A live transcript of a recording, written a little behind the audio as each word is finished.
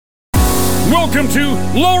Welcome to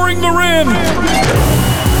Lowering the Rim. Look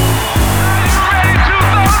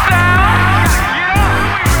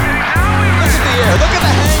at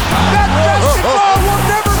the hang. That basketball will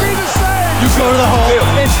never be the same. You go to the hole.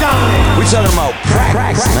 It's dominant. We talking about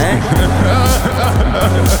practice, man.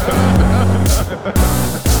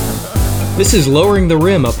 This is Lowering the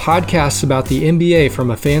Rim, a podcast about the NBA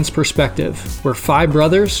from a fan's perspective. We're five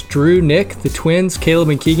brothers, Drew, Nick, the twins, Caleb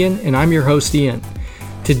and Keegan, and I'm your host, Ian.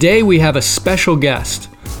 Today we have a special guest,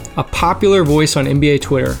 a popular voice on NBA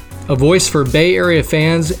Twitter, a voice for Bay Area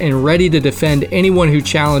fans and ready to defend anyone who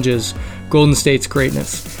challenges Golden State's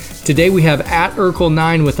greatness. Today we have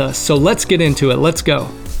 @Urkel9 with us, so let's get into it. Let's go.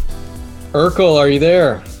 Urkel, are you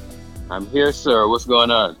there? I'm here, sir. What's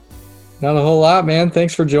going on? Not a whole lot, man.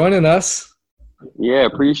 Thanks for joining us. Yeah,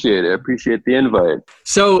 appreciate it. Appreciate the invite.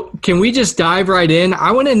 So can we just dive right in?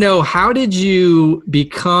 I want to know, how did you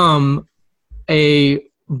become a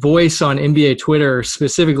voice on NBA Twitter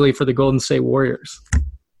specifically for the Golden State Warriors?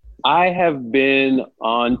 I have been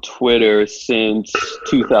on Twitter since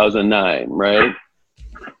 2009, right?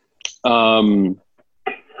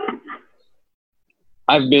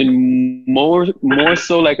 I've been more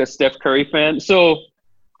so like a Steph Curry fan. So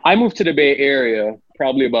I moved to the Bay Area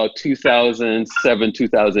probably about 2007,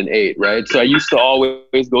 2008, right? So I used to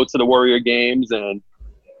always go to the Warrior games, and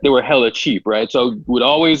they were hella cheap, right? So I would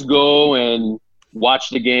always go and watch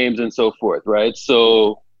the games and so forth, right?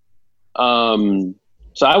 So I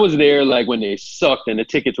was there like when they sucked and the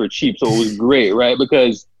tickets were cheap, so it was great, right?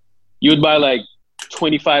 Because you would buy like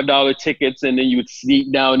 $25 tickets and then you would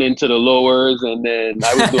sneak down into the lowers, and then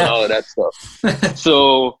I was doing all of that stuff.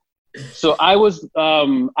 So I was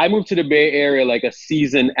I moved to the Bay Area like a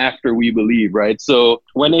season after We Believe, right? So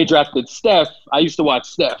when they drafted Steph, I used to watch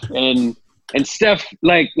Steph, and Steph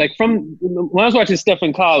like from when I was watching Steph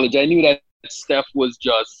in college, I knew that Steph was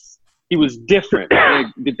he was different. Like,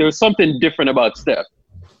 there was something different about Steph.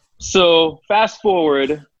 So fast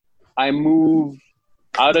forward, I moved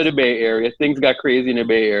out of the Bay Area. Things got crazy in the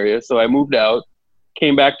Bay Area. So I moved out,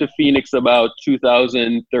 came back to Phoenix about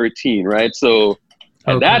 2013, right? So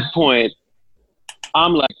at that point,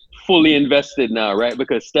 I'm like fully invested now, right?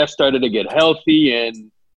 Because Steph started to get healthy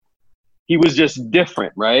and he was just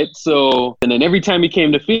different, right? So, and then every time he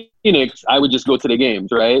came to Phoenix, I would just go to the games,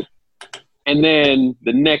 right? And then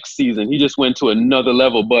the next season, he just went to another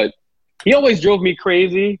level. But he always drove me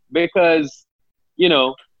crazy because, you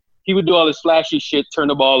know, he would do all this flashy shit, turn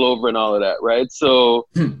the ball over and all of that, right? So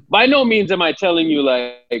by no means am I telling you,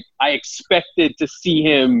 like, I expected to see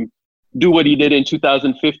him do what he did in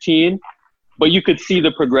 2015, but you could see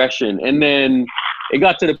the progression. And then it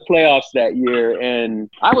got to the playoffs that year, and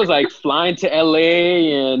I was, like, flying to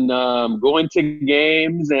LA and going to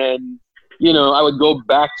games, and you know, I would go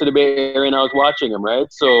back to the Bay Area and I was watching him, right?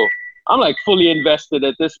 So I'm like fully invested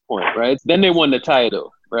at this point, right? Then they won the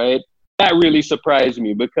title, right? That really surprised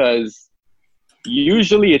me because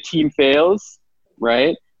usually a team fails,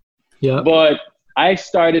 right? Yeah. But I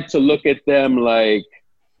started to look at them like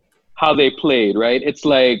how they played, right? It's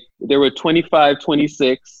like they were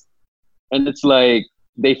 25-26, and it's like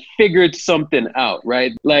they figured something out,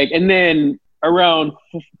 right? Like, and then around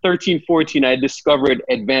 13, 14, I discovered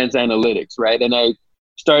advanced analytics, right? And I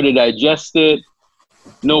started to digest it,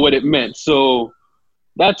 know what it meant. So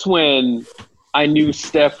that's when I knew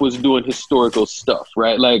Steph was doing historical stuff,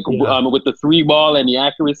 right? Like with the three ball and the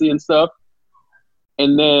accuracy and stuff.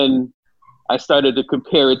 And then I started to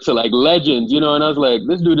compare it to like legends, you know, and I was like,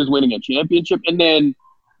 this dude is winning a championship. And then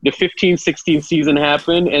the 15-16 season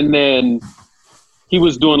happened, and then he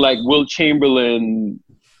was doing like Wilt Chamberlain,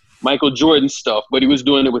 Michael Jordan stuff, but he was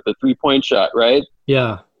doing it with a 3-point shot, right?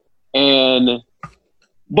 Yeah.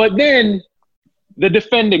 But then the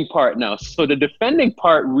defending part now. So the defending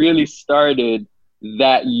part really started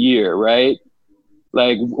that year, right?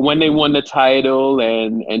 Like when they won the title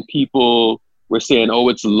and people were saying, oh,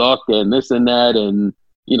 it's luck and this and that. And,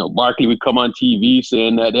 you know, Barkley would come on TV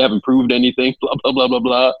saying that they haven't proved anything, blah, blah, blah, blah,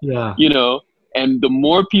 blah. Yeah. You know, and the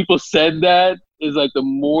more people said that, is like the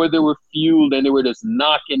more they were fueled, and they were just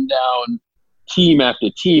knocking down team after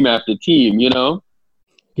team after team, you know?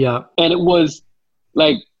 Yeah. And it was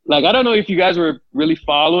like I don't know if you guys were really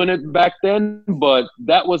following it back then, but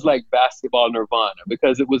that was like basketball nirvana,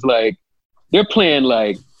 because it was like they're playing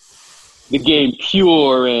like the game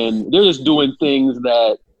pure, and they're just doing things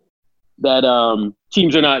that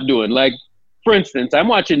teams are not doing. Like, for instance, I'm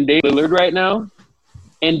watching Dame Lillard right now,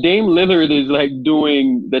 and Dame Lillard is like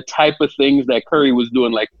doing the type of things that Curry was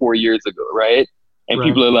doing like 4 years ago, right? And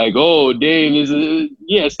people are like, oh, Dame is,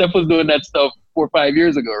 Steph was doing that stuff 4 or 5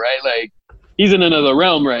 years ago, right? Like, he's in another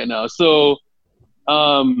realm right now. So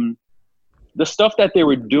the stuff that they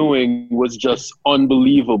were doing was just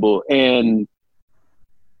unbelievable. And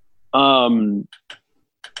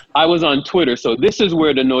I was on Twitter, so this is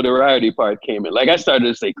where the notoriety part came in. Like, I started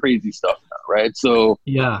to say crazy stuff now, right? So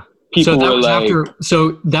yeah, people so that were was like, after.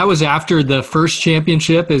 So that was after the first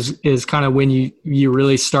championship. Is kind of when you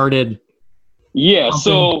really started. Yeah,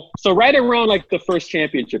 so right around like the first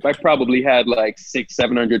championship, I probably had like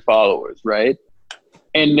 600-700 followers, right?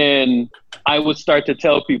 And then I would start to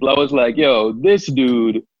tell people, I was like, yo, this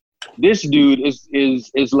dude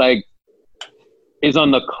is like, is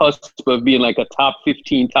on the cusp of being like a top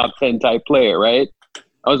 15, top 10 type player, right?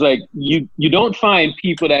 I was like, you don't find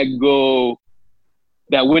people that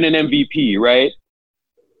win an MVP, right?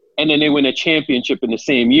 And then they win a championship in the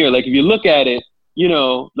same year. Like, if you look at it, you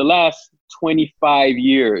know, the last 25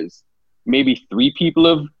 years, maybe 3 people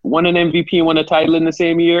have won an MVP and won a title in the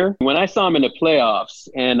same year. When I saw him in the playoffs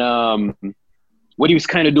and what he was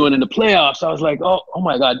kind of doing in the playoffs, I was like, oh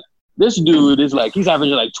my God, this dude is like, he's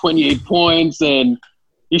averaging like 28 points and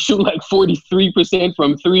he's shooting like 43%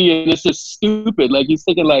 from 3, and it's just stupid. Like, he's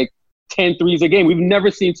taking like 10 threes a game. We've never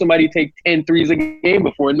seen somebody take 10 threes a game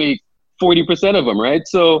before and make 40% of them, right?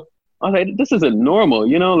 So I was like, this isn't normal,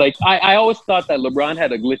 you know? Like, I always thought that LeBron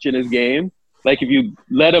had a glitch in his game. Like, if you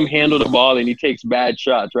let him handle the ball and he takes bad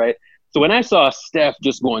shots, right? So when I saw Steph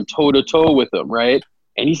just going toe-to-toe with him, right,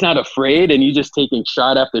 and he's not afraid and he's just taking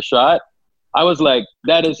shot after shot, I was like,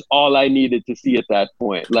 that is all I needed to see at that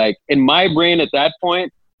point. Like, in my brain at that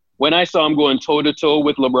point, when I saw him going toe-to-toe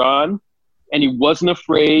with LeBron and he wasn't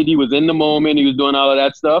afraid, he was in the moment, he was doing all of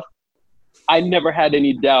that stuff, I never had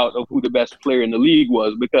any doubt of who the best player in the league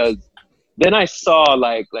was, because then I saw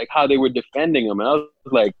like how they were defending him, and I was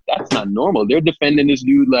like, that's not normal. They're defending this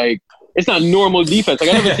dude like it's not normal defense. Like,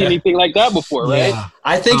 I never seen anything like that before, right? Yeah.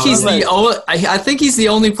 I think he's the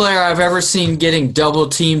only player I've ever seen getting double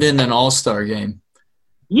teamed in an All-Star game.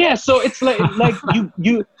 Yeah, so it's like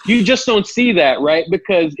you just don't see that, right?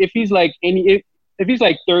 Because if he's like if he's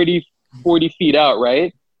like 30, 40 feet out,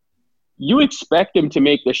 right, you expect him to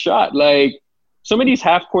make the shot. Like, some of these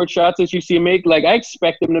half-court shots that you see him make, like, I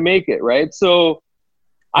expect him to make it, right? So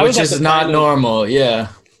which is not normal, yeah.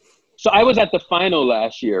 So I was at the final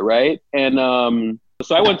last year, right? And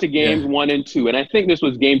so I went to games 1 and 2, and I think this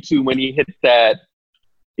was game 2 when he hit that,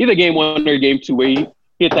 either game 1 or game 2, where he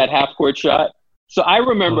hit that half-court shot. So I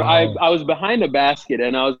remember I was behind the basket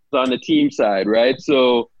and I was on the team side, right?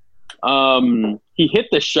 So he hit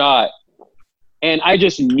the shot, and I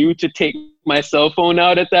just knew to take my cell phone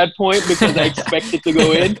out at that point because I expected to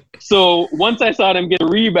go in. So once I saw them get a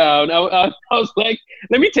rebound, I was like,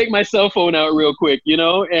 let me take my cell phone out real quick, you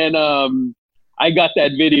know? And I got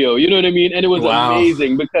that video, you know what I mean? And it was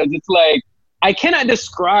amazing because it's like, I cannot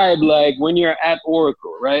describe like when you're at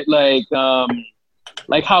Oracle, right? Like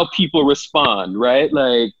how people respond, right?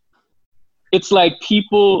 Like, it's like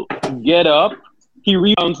people get up, he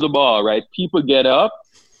rebounds the ball, right? People get up,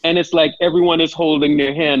 and it's like everyone is holding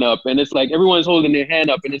their hand up, and it's like everyone's holding their hand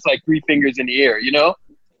up, and it's like 3 fingers in the air, you know?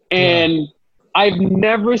 And I've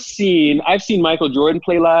seen Michael Jordan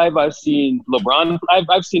play live. I've seen LeBron.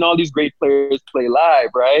 I've seen all these great players play live,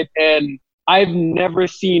 right? And I've never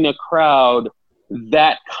seen a crowd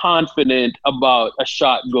that confident about a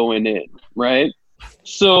shot going in, right?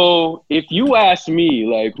 So if you ask me,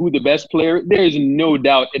 like, who the best player, there's no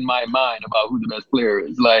doubt in my mind about who the best player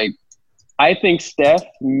is. Like, I think Steph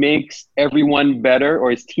makes everyone better, or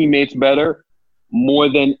his teammates better, more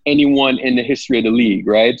than anyone in the history of the league,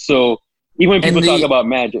 right? So even when people talk about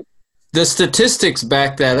Magic. The statistics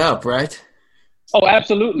back that up, right? Oh,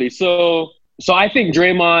 absolutely. So I think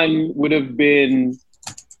Draymond would have been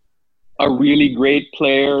a really great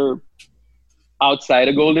player outside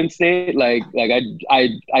of Golden State. Like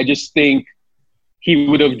I just think he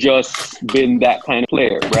would have just been that kind of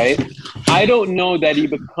player, right? I don't know that he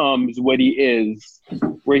becomes what he is,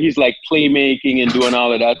 where he's like playmaking and doing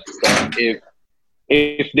all of that stuff if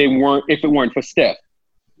it weren't for Steph.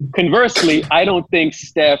 Conversely, I don't think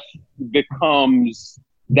Steph becomes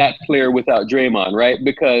that player without Draymond, right?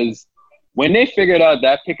 Because when they figured out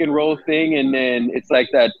that pick and roll thing, and then it's like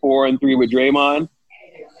that 4-on-3 with Draymond,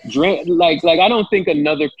 like I don't think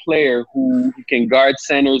another player who can guard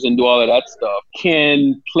centers and do all of that stuff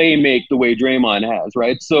can play make the way Draymond has,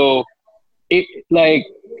 right? So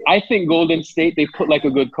I think Golden State, they put like a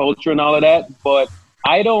good culture and all of that, but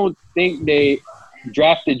I don't think they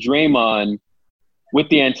drafted Draymond with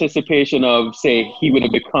the anticipation of, say, he would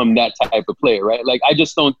have become that type of player, right? Like, I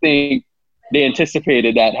just don't think they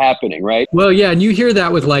anticipated that happening, right? Well, yeah, and you hear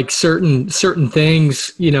that with like certain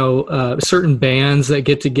things, you know, certain bands that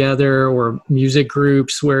get together or music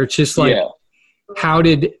groups where it's just like how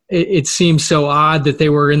did it seem so odd that they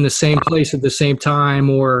were in the same place at the same time?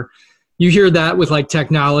 Or you hear that with like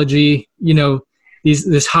technology, you know,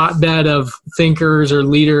 this hotbed of thinkers or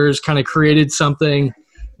leaders kind of created something.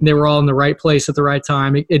 And they were all in the right place at the right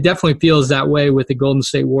time. It definitely feels that way with the Golden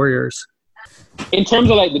State Warriors. In terms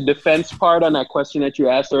of like the defense part on that question that you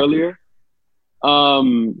asked earlier,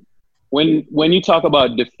 when you talk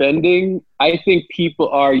about defending, I think people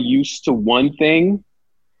are used to one thing.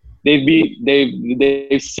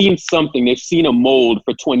 They've seen something. They've seen a mold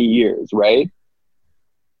for 20 years, right?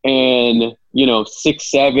 And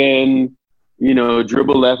 6'7",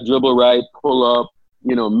 dribble left, dribble right, pull up,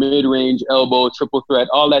 mid-range, elbow, triple threat,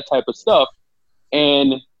 all that type of stuff.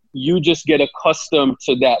 And you just get accustomed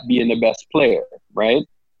to that being the best player, right?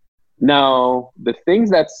 Now, the things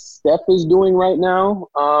that Steph is doing right now,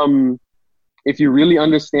 if you really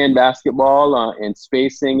understand basketball and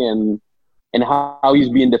spacing and how he's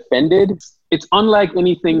being defended, it's unlike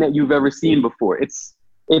anything that you've ever seen before. It's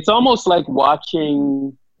almost like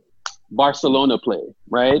watching Barcelona play,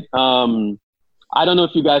 right? I don't know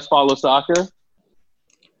if you guys follow soccer.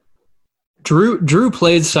 Drew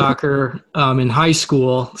played soccer in high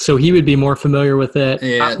school, so he would be more familiar with it.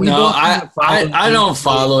 Yeah, I don't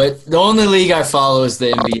follow it. The only league I follow is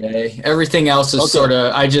the NBA. Everything else is sort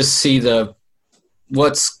of, I just see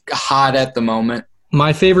what's hot at the moment.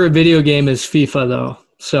 My favorite video game is FIFA, though.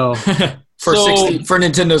 So for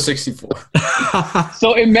Nintendo 64.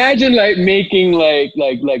 So imagine like making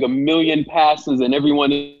like a million passes and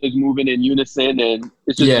everyone is moving in unison and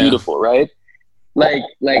it's just beautiful, right? Like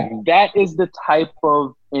that is the type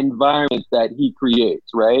of environment that he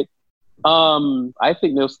creates, right? I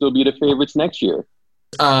think they'll still be the favorites next year.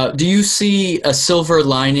 Do you see a silver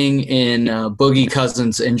lining in Boogie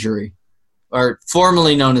Cousins' injury, or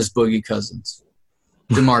formerly known as Boogie Cousins,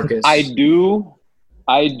 DeMarcus? I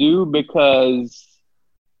do, because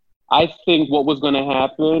I think what was going to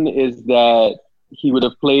happen is that he would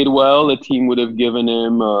have played well. The team would have given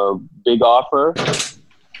him a big offer.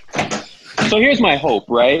 So here's my hope,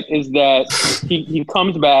 right, is that he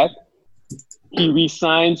comes back, he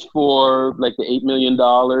re-signs for like the $8 million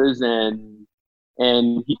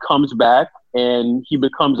and he comes back and he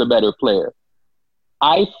becomes a better player.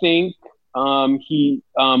 I think he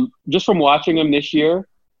just from watching him this year,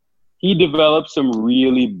 he developed some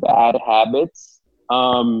really bad habits,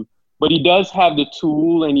 but he does have the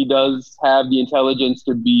tool and he does have the intelligence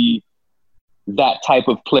to be that type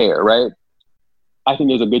of player, right? I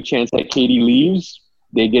think there's a good chance that KD leaves,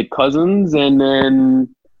 they get Cousins, and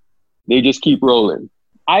then they just keep rolling.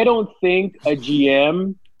 I don't think a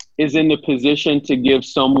GM is in the position to give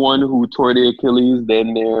someone who tore their Achilles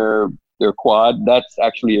then their quad. That's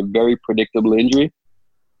actually a very predictable injury.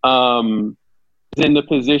 Is in the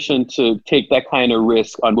position to take that kind of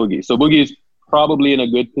risk on Boogie. So Boogie is probably in a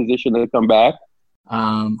good position to come back.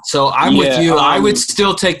 So I'm with you. I would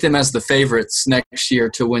still take them as the favorites next year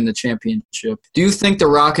to win the championship. Do you think the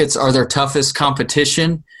Rockets are their toughest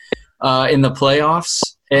competition in the playoffs?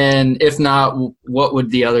 And if not, what would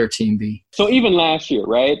the other team be? So even last year,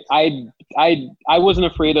 right? I wasn't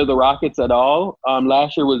afraid of the Rockets at all.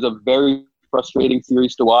 Last year was a very frustrating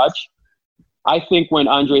series to watch. I think when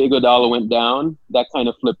Andre Iguodala went down, that kind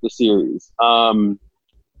of flipped the series.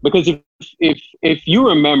 Because if you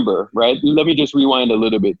remember, right, let me just rewind a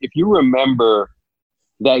little bit. If you remember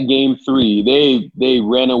that game 3, they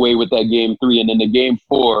ran away with that game 3. And then the game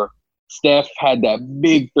 4, Steph had that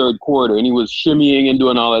big third quarter and he was shimmying and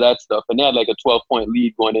doing all of that stuff. And they had like a 12-point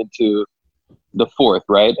lead going into the 4th,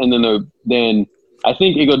 right? And then I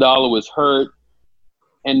think Iguodala was hurt.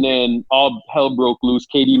 And then all hell broke loose.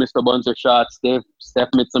 KD missed a bunch of shots. Steph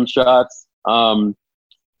missed some shots.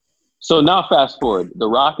 So now fast forward. The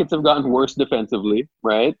Rockets have gotten worse defensively,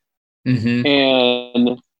 right? Mm-hmm.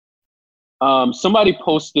 And somebody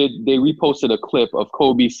reposted a clip of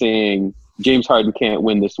Kobe saying, James Harden can't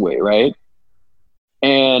win this way, right?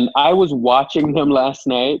 And I was watching them last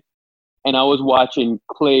night, and I was watching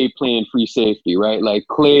Klay playing free safety, right? Like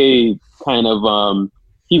Klay kind of,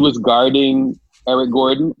 he was guarding Eric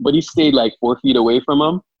Gordon, but he stayed like 4 feet away from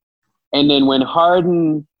him. And then when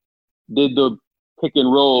Harden did the pick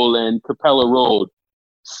and roll and Capella rolled,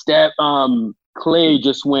 Klay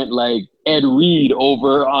just went like Ed Reed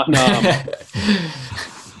over on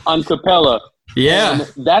Capella. Yeah.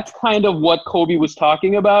 And that's kind of what Kobe was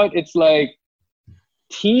talking about. It's like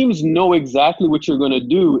teams know exactly what you're going to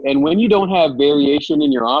do. And when you don't have variation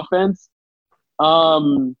in your offense,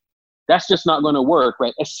 that's just not going to work,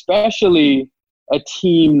 right? Especially a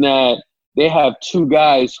team that they have 2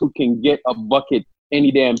 guys who can get a bucket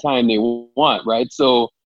any damn time they want, right? So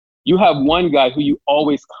you have one guy who you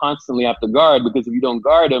always constantly have to guard, because if you don't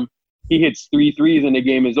guard him, he hits 3 threes and the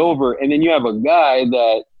game is over. And then you have a guy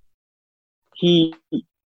that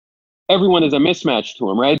everyone is a mismatch to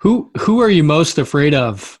him, right? Who are you most afraid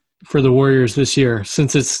of for the Warriors this year?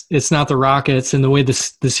 Since it's not the Rockets, and the way the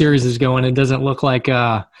series is going, it doesn't look like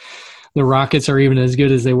the Rockets are even as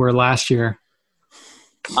good as they were last year.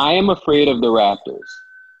 I am afraid of the Raptors.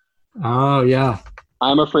 Oh, yeah.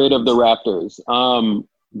 I'm afraid of the Raptors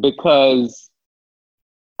because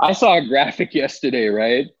I saw a graphic yesterday,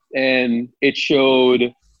 right? And it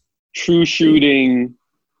showed true shooting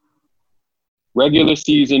regular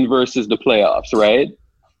season versus the playoffs, right?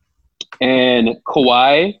 And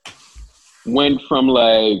Kawhi went from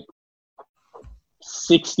like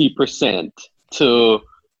 60% to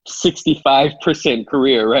 65%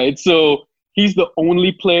 career, right? So he's the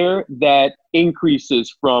only player that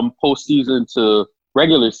increases from postseason to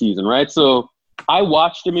regular season, right? So I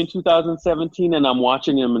watched him in 2017 and I'm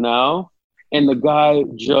watching him now, and the guy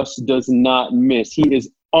just does not miss. He is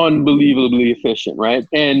unbelievably efficient, right?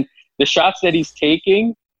 And the shots that he's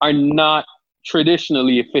taking are not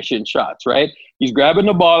traditionally efficient shots, right? He's grabbing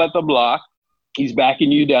the ball at the block, he's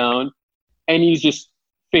backing you down, and he's just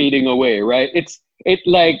fading away, right? It's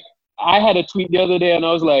like, I had a tweet the other day and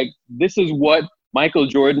I was like, this is what Michael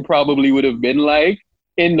Jordan probably would have been like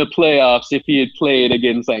in the playoffs if he had played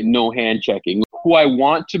against like no hand checking. Who I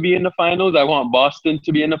want to be in the finals, I want Boston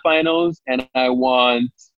to be in the finals, and I want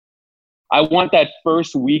that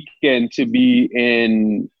first weekend to be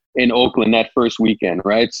in Oakland, that first weekend,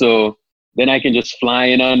 right? So then I can just fly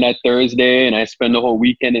in on that Thursday and I spend the whole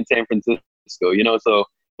weekend in San Francisco, you know? So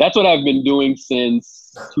that's what I've been doing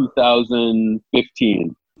since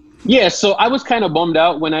 2015. Yeah, so I was kind of bummed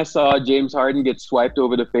out when I saw James Harden get swiped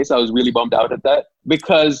over the face. I was really bummed out at that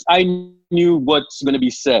because I knew what's going to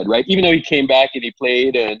be said, right? Even though he came back and he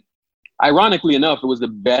played, and ironically enough, it was the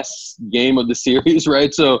best game of the series,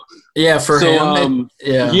 right? So yeah, for him,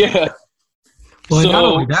 yeah. Well, not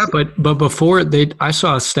only that, but before I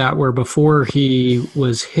saw a stat where before he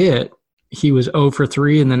was hit, he was 0 for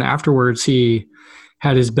 3, and then afterwards he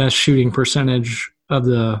had his best shooting percentage of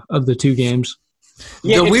the 2 games.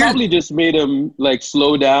 Yeah, it probably just made him like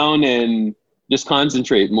slow down and just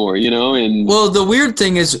concentrate more, you know? And well, the weird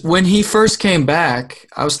thing is when he first came back,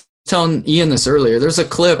 I was telling Ian this earlier, there's a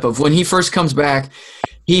clip of when he first comes back,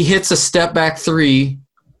 he hits a step back 3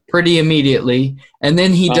 pretty immediately, and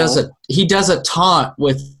then he does a taunt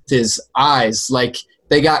with his eyes, like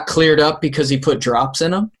they got cleared up because he put drops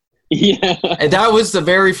in them. Yeah. And that was the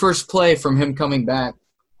very first play from him coming back.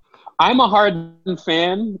 I'm a Harden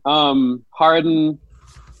fan. Harden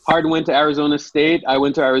went to Arizona State. I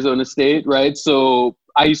went to Arizona State, right? So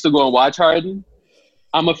I used to go and watch Harden.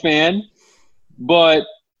 I'm a fan, but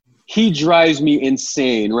he drives me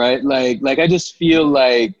insane, right? Like I just feel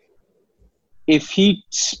like if he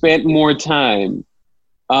spent more time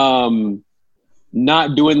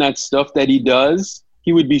not doing that stuff that he does,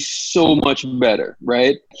 he would be so much better,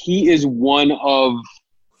 right? He is one of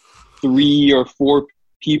 3 or 4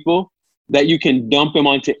 people that you can dump him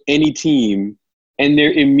onto any team and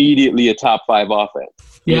they're immediately a top 5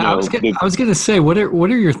 offense. Yeah, I was going to say, what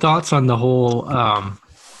are your thoughts on the whole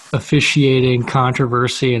officiating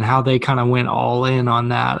controversy and how they kind of went all in on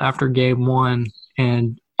that after game 1?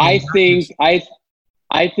 And I think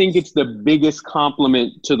it's the biggest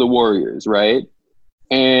compliment to the Warriors, right?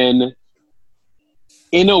 And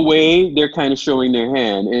in a way, they're kind of showing their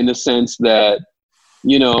hand in the sense that,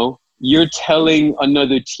 you know, you're telling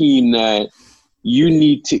another team that you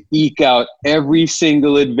need to eke out every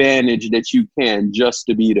single advantage that you can just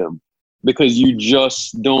to beat them because you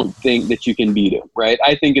just don't think that you can beat them, right?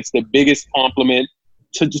 I think it's the biggest compliment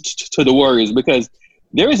to the Warriors because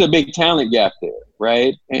there is a big talent gap there,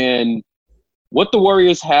 right? And what the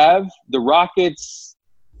Warriors have, the Rockets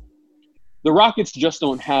just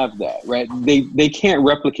don't have that, right? They can't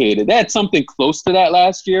replicate it. They had something close to that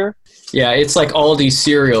last year. Yeah, it's like Aldi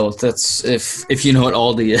cereal. That's if you know what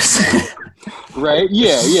Aldi is. Right?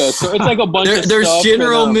 Yeah. So it's like a bunch of there's stuff. There's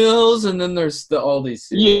General Mills and then there's the Aldi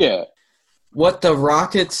cereal. Yeah. What the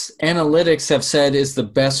Rockets analytics have said is the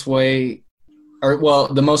best way, or well,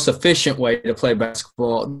 the most efficient way to play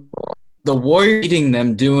basketball. The Warriors beating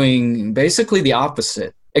them doing basically the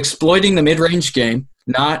opposite, exploiting the mid-range game,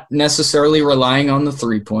 not necessarily relying on the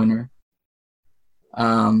three-pointer.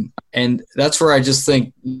 And that's where I just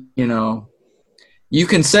think, you know, you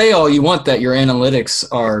can say all you want that your analytics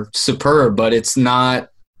are superb, but it's not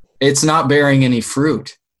bearing any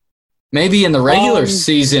fruit. Maybe in the regular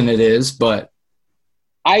season it is, but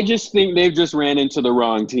I just think they've just ran into the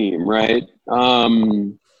wrong team, right?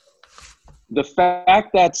 the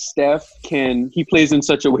fact that Steph he plays in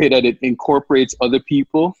such a way that it incorporates other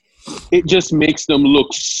people, it just makes them look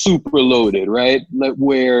super loaded, right? Like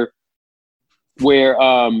where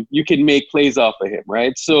you can make plays off of him,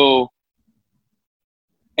 right? So,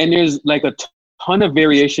 and there's like a ton of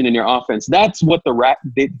variation in your offense. That's what the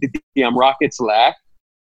Rockets lack.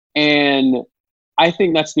 And I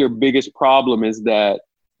think that's their biggest problem, is that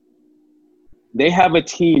they have a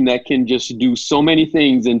team that can just do so many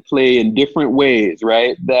things and play in different ways,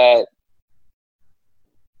 right? That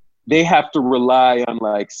they have to rely on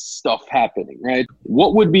like stuff happening, right?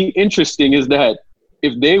 What would be interesting is that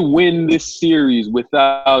if they win this series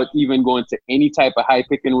without even going to any type of high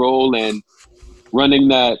pick and roll and running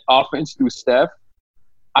that offense through Steph,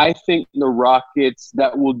 I think the Rockets,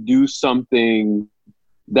 that will do something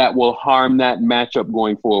that will harm that matchup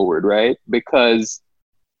going forward, right? Because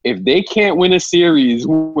if they can't win a series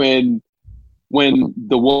when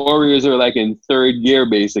the Warriors are like in third gear,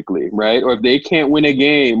 basically, right? Or if they can't win a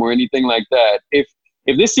game or anything like that, if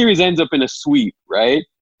this series ends up in a sweep, right?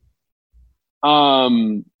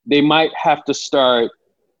 They might have to start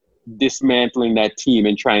dismantling that team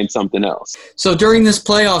and trying something else. So during this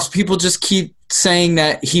playoffs, people just keep saying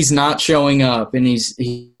that he's not showing up and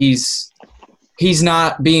he's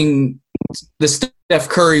not being the Steph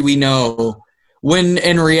Curry we know, when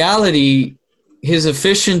in reality his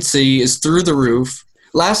efficiency is through the roof.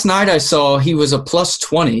 Last night I saw he was a plus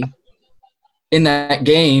 20 in that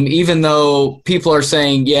game, even though people are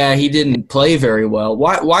saying, yeah, he didn't play very well.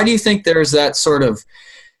 Why do you think there's that sort of –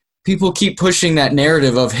 people keep pushing that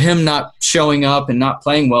narrative of him not showing up and not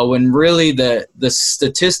playing well, when really the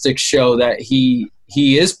statistics show that he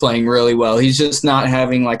is playing really well? He's just not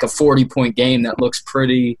having like a 40-point game that looks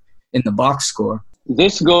pretty in the box score.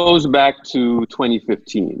 This goes back to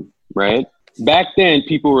 2015, right? Back then,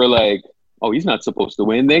 people were like, oh, he's not supposed to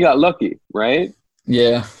win. They got lucky, right?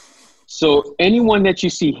 Yeah. So anyone that you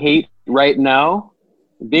see hate right now,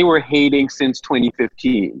 they were hating since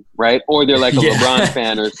 2015, right? Or they're like a LeBron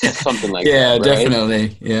fan or something like that. Yeah, right?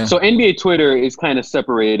 Definitely. Yeah. So NBA Twitter is kind of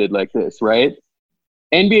separated like this, right?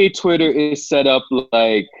 NBA Twitter is set up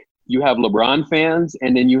like you have LeBron fans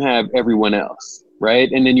and then you have everyone else,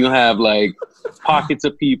 right? And then you have like pockets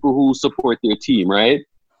of people who support their team, right?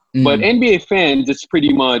 Mm. But NBA fans, it's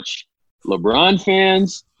pretty much LeBron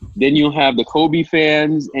fans, then you'll have the Kobe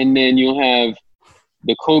fans, and then you'll have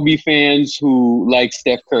the Kobe fans who like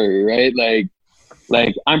Steph Curry, right?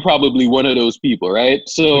 Like I'm probably one of those people, right?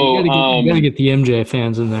 So you gotta get the MJ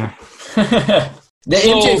fans in there.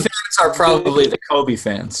 MJ fans are probably the Kobe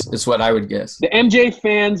fans, is what I would guess. The MJ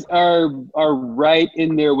fans are right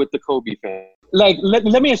in there with the Kobe fans. Like, let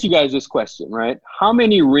me ask you guys this question, right? How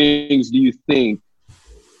many rings do you think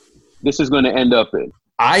this is going to end up in?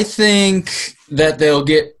 I think that they'll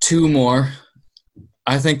get 2 more.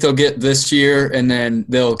 I think they'll get this year, and then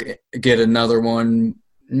they'll get another one.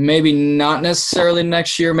 Maybe not necessarily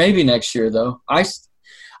next year. Maybe next year, though. I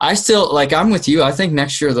still, like, I'm with you. I think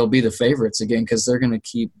next year they'll be the favorites again because they're going to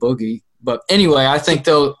keep Boogie. But anyway, I think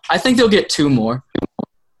they'll get 2 more.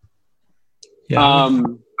 Yeah,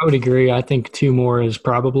 I would agree. I think 2 more is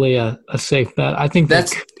probably a safe bet. I think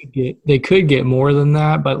they could get more than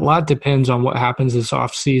that, but a lot depends on what happens this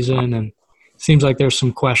offseason, and it seems like there's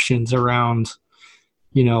some questions around,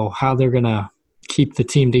 you know, how they're going to keep the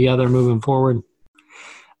team together moving forward.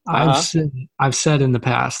 I've said in the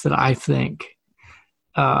past that I think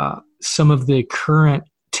some of the current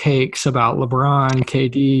takes about LeBron,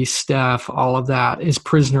 KD, Steph, all of that is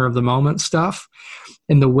prisoner of the moment stuff.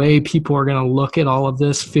 And the way people are going to look at all of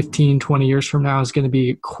this 15, 20 years from now is going to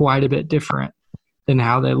be quite a bit different than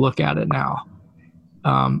how they look at it now.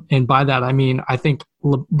 And by that, I mean, I think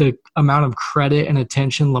the amount of credit and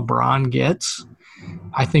attention LeBron gets,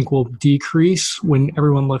 I think will decrease when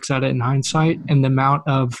everyone looks at it in hindsight. And the amount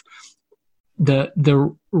of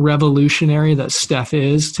the revolutionary that Steph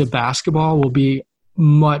is to basketball will be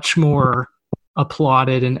much more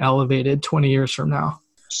applauded and elevated 20 years from now.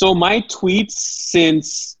 So my tweets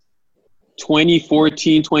since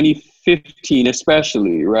 2014, 2015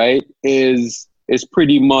 especially, right, is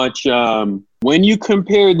pretty much when you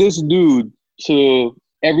compare this dude to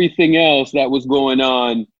everything else that was going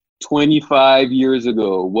on 25 years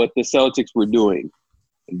ago, what the Celtics were doing.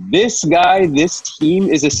 This guy, this team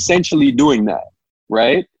is essentially doing that,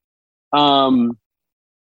 right?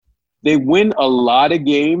 They win a lot of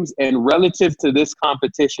games, and relative to this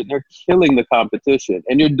competition, they're killing the competition,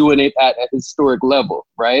 and they're doing it at a historic level,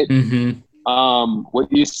 right? Mm-hmm.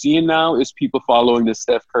 What you're seeing now is people following the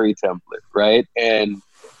Steph Curry template, right? And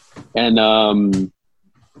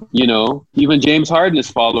you know, even James Harden is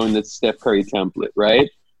following the Steph Curry template, right?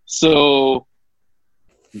 So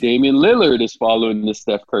Damian Lillard is following the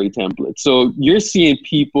Steph Curry template. So you're seeing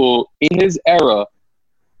people in his era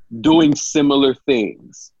doing similar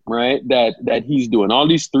things, right? That he's doing. All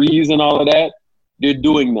these threes and all of that, they're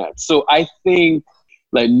doing that. So I think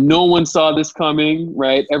like no one saw this coming,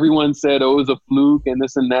 right? Everyone said, oh, it was a fluke and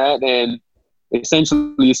this and that. And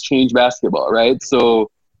essentially it's changed basketball, right?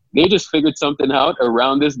 So they just figured something out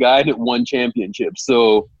around this guy that won championships.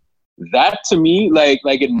 So that to me, like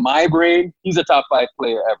in my brain, he's a top 5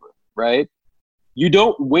 player ever, right? You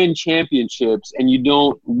don't win championships and you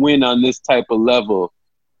don't win on this type of level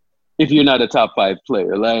if you're not a top 5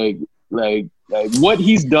 player. Like what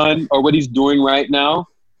he's done or what he's doing right now,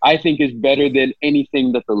 I think is better than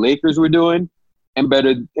anything that the Lakers were doing and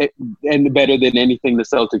better than anything the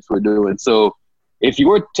Celtics were doing. So if you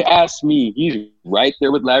were to ask me, he's right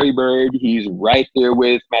there with Larry Bird. He's right there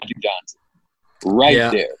with Magic Johnson.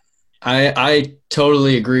 There. I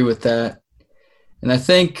totally agree with that. And I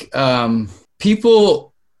think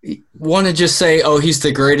people want to just say, oh, he's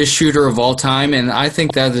the greatest shooter of all time. And I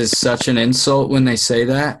think that is such an insult when they say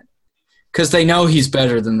that because they know he's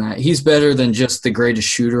better than that. He's better than just the greatest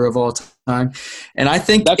shooter of all time. And I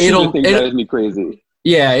think that drives me crazy.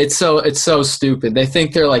 Yeah, it's so stupid. They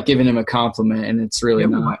think they're like giving him a compliment, and it's really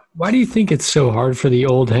not. Why do you think it's so hard for the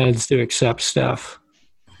old heads to accept Steph?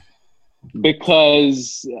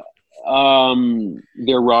 Because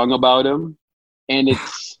they're wrong about him, and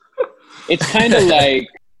it's kind of like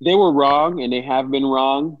they were wrong, and they have been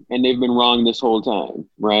wrong, and they've been wrong this whole time,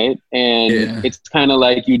 right? And it's kind of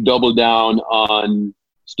like you double down on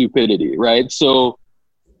stupidity, right? So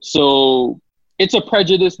it's a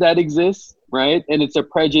prejudice that exists. Right. And it's a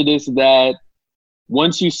prejudice that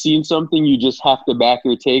once you've seen something, you just have to back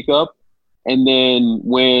your take up. And then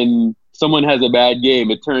when someone has a bad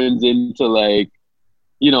game, it turns into like,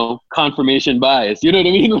 confirmation bias. You know what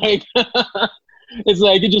I mean? Like, it's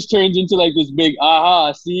like it just turns into like this big,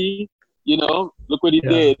 see, look what he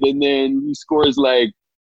did. And then he scores like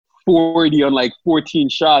 40 on like 14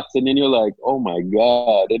 shots. And then you're like, oh my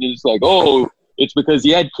God. And it's like, oh, it's because he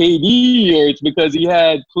had KD or it's because he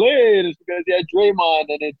had Clay and it's because he had Draymond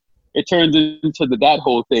and it turns into that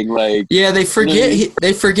whole thing. Like, yeah, they forget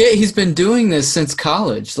he's been doing this since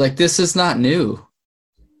college. Like this is not new.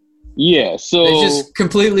 Yeah, so they just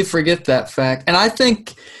completely forget that fact. And I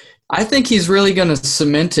think he's really going to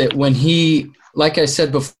cement it when he, like I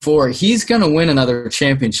said before, he's going to win another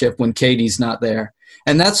championship when KD's not there.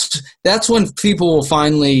 And that's when people will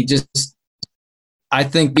finally just, I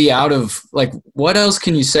think, be out of like, what else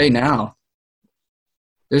can you say now?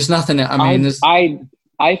 There's nothing. I mean,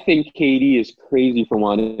 I think KD is crazy for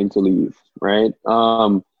wanting to leave. Right.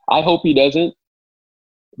 I hope he doesn't,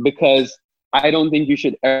 because I don't think you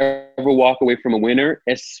should ever walk away from a winner,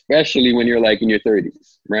 especially when you're like in your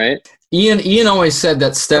 30s. Right. Ian always said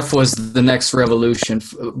that Steph was the next revolution.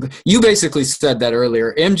 You basically said that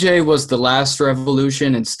earlier. MJ was the last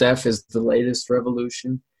revolution, and Steph is the latest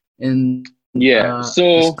revolution. So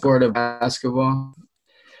sport of basketball.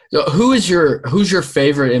 So who's your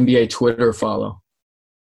favorite NBA Twitter follow?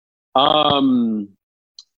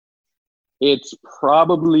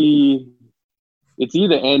 It's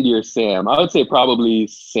either Andy or Sam. I would say probably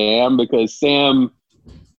Sam, because Sam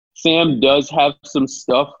does have some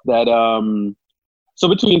stuff that so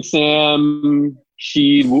between Sam,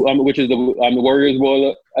 Sheed, which is the Warriors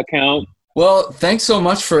World account. Well, thanks so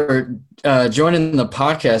much for joining the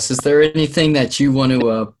podcast. Is there anything that you want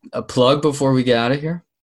to plug before we get out of here?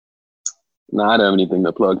 No, I don't have anything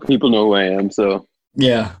to plug. People know who I am, so.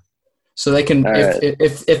 Yeah. So they can,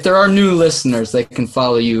 if there are new listeners, they can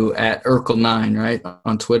follow you at Urkel9, right,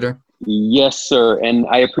 on Twitter? Yes, sir. And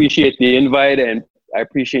I appreciate the invite, and I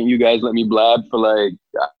appreciate you guys letting me blab for like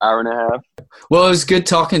an hour and a half. Well, it was good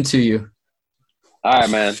talking to you. All right,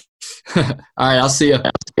 man. All right, I'll see you.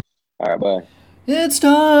 All right, bye. It's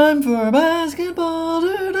time for Basketball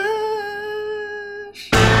Dash.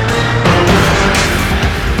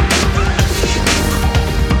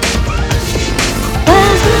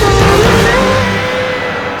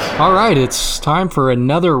 All right, it's time for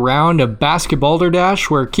another round of Basketball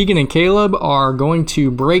Dash, where Keegan and Caleb are going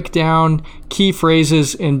to break down key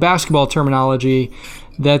phrases in basketball terminology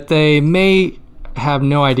that they may have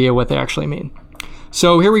no idea what they actually mean.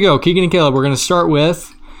 So here we go. Keegan and Caleb, we're going to start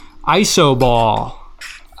with ISO ball.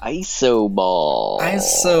 ISO ball.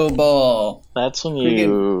 ISO ball. That's when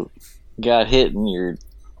you got hit and your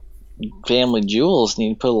family jewels and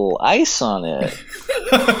you put a little ice on it.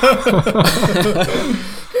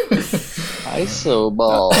 ISO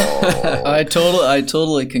ball. I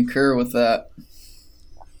totally concur with that.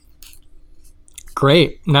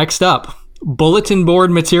 Great. Next up, Bulletin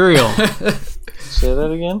board material. Say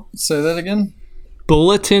that again? Say that again.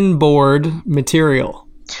 Bulletin board material.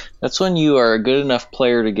 That's when you are a good enough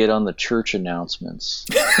player to get on the church announcements.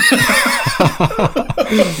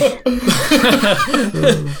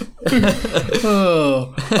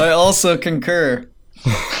 Oh, I also concur.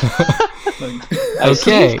 Okay.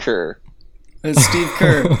 Okay. Kerr. It's Steve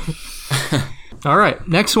Kerr. All right,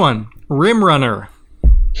 next one. Rim runner.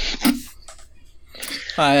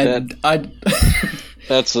 I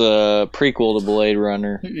That's a prequel to Blade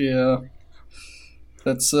Runner. yeah.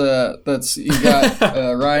 That's you got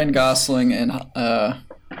Ryan Gosling and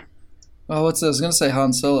what's I was gonna say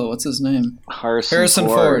Han Solo. What's his name? Harrison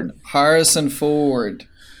Ford. Harrison Ford.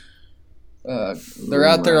 They're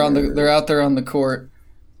out there on the court.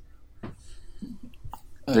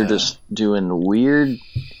 They're just doing weird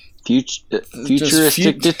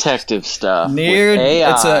futuristic detective stuff. Near with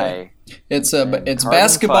AI. It's carbon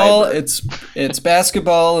basketball. fiber. It's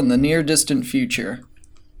basketball in the near distant future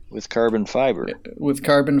With carbon fiber. with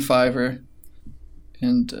carbon fiber,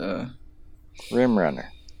 and Rim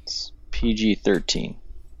Runner. It's PG-13.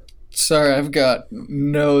 sorry, I've got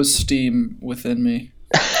no steam within me.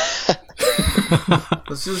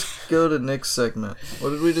 Let's just go to Nick's segment.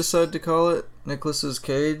 What did we decide to call it? Nicholas's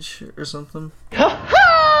Cage or something?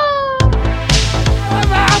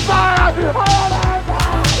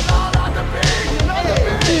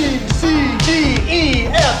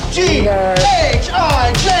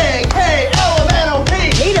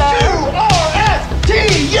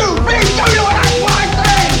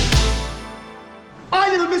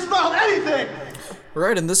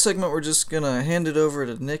 Right, in this segment, we're just gonna hand it over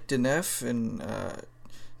to Nick DeNeff and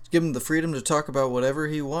give him the freedom to talk about whatever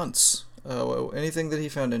he wants, anything that he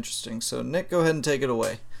found interesting. So, Nick, go ahead and take it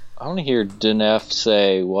away. I want to hear Denef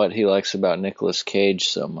say what he likes about Nicolas Cage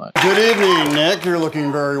so much. Good evening, Nick. You're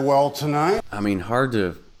looking very well tonight. I mean,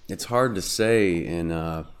 it's hard to say in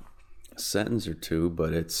a sentence or two,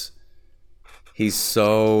 but he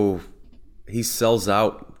sells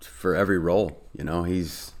out for every role, you know.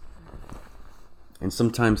 And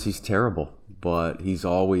sometimes he's terrible, but he's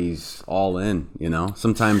always all in, you know.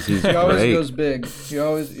 Sometimes he's He always great. goes big. He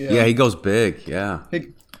always Yeah, he goes big. Yeah.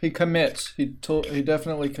 He commits. He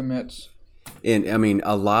definitely commits. And I mean,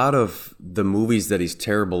 a lot of the movies that he's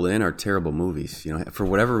terrible in are terrible movies. You know, for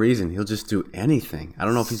whatever reason, he'll just do anything. I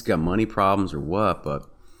don't know if he's got money problems or what, but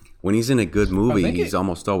when he's in a good movie, he's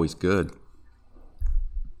almost always good.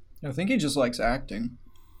 I think he just likes acting.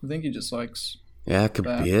 I think he just likes. Yeah, it could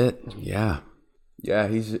be it. Yeah, yeah,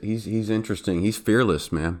 he's interesting. He's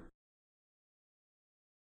fearless, man.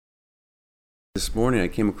 This morning, I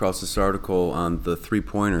came across this article on the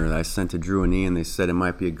three-pointer that I sent to Drew and Ian. They said it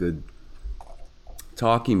might be a good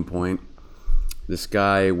talking point. This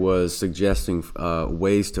guy was suggesting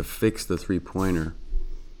ways to fix the three-pointer,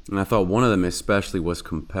 and I thought one of them especially was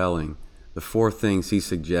compelling. The four things he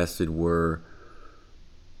suggested were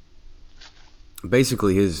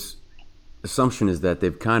basically his assumption is that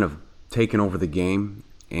they've kind of taken over the game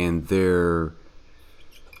and they're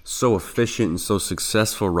so efficient and so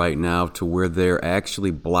successful right now to where they're actually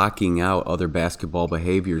blocking out other basketball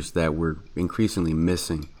behaviors that we're increasingly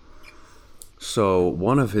missing. So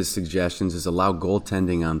one of his suggestions is allow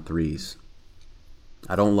goaltending on threes.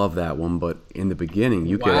 I don't love that one, but in the beginning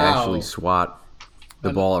you could actually swat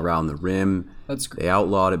the ball around the rim. They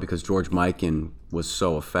outlawed it because George Mikan was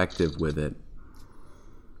so effective with it.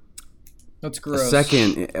 That's gross.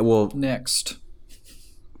 Second, well, next.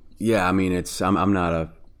 Yeah, I mean, I'm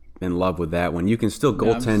not in love with that one. You can still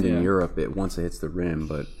goaltend in Europe once it hits the rim,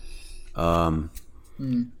 but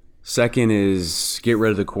second is get rid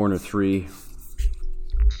of the corner three.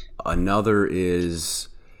 Another is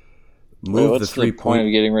move the 3 point. Point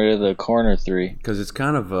of getting rid of the corner three? Because it's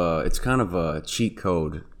kind of a cheat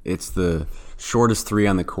code. It's the shortest three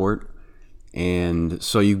on the court, and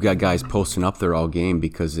so you've got guys posting up there all game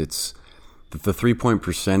because it's the 3-point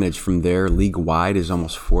percentage from there league wide is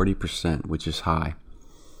almost 40%, which is high.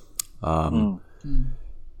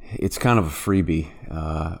 It's kind of a freebie.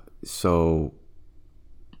 So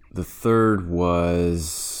the third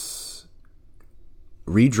was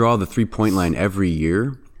redraw the 3-point line every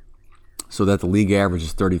year so that the league average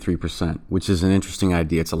is 33%, which is an interesting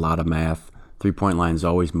idea. It's a lot of math. 3-point line is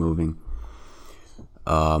always moving.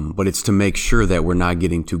 But it's to make sure that we're not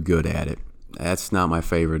getting too good at it. That's not my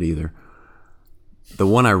favorite either. The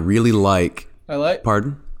one I really like.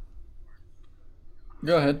 Pardon?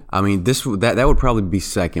 Go ahead. I mean, that would probably be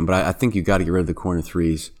second, but I think you got to get rid of the corner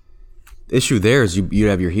threes. The issue there is you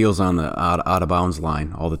have your heels on the out of bounds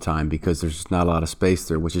line all the time because there's not a lot of space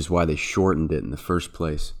there, which is why they shortened it in the first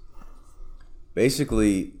place.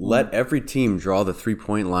 Basically, let every team draw the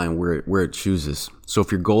 3-point line where it chooses. So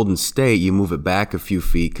if you're Golden State, you move it back a few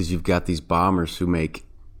feet because you've got these bombers who make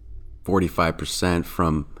 45%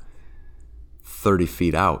 from 30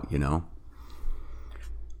 feet out, you know.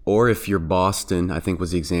 Or if you're Boston, I think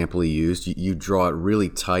was the example he used, you draw it really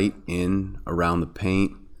tight in around the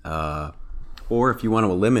paint. Or if you want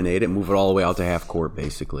to eliminate it, move it all the way out to half court,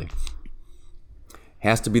 basically.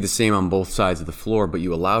 Has to be the same on both sides of the floor, but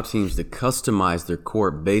you allow teams to customize their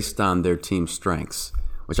court based on their team's strengths,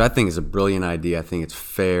 which I think is a brilliant idea. I think it's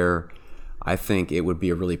fair. I think it would be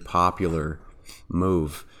a really popular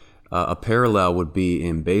move. A parallel would be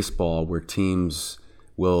in baseball where teams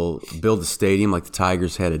will build a stadium like the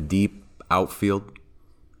Tigers had a deep outfield.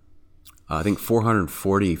 I think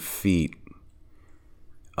 440 feet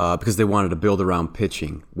because they wanted to build around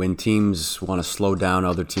pitching. When teams want to slow down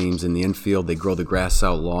other teams in the infield, they grow the grass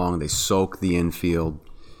out long, they soak the infield,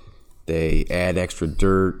 they add extra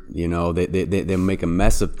dirt, you know, they make a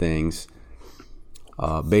mess of things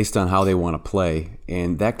based on how they want to play.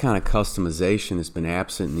 And that kind of customization has been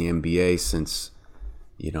absent in the NBA since,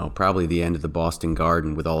 you know, probably the end of the Boston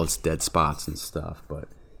Garden with all its dead spots and stuff. But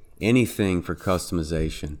anything for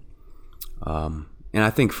customization. And I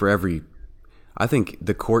think I think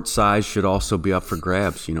the court size should also be up for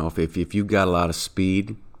grabs. You know, if you've got a lot of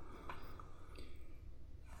speed,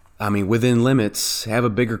 I mean, within limits, have a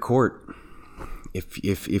bigger court.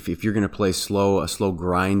 If you're going to play a slow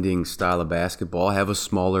grinding style of basketball, have a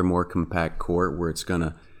smaller, more compact court where it's going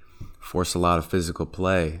to force a lot of physical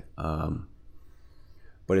play.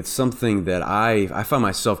 But it's something that I find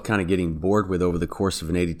myself kind of getting bored with over the course of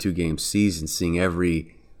an 82-game season, seeing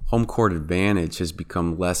every home court advantage has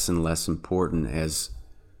become less and less important as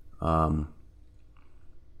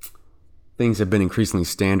things have been increasingly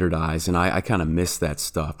standardized, and I kind of miss that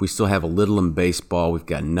stuff. We still have a little in baseball. We've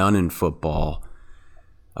got none in football,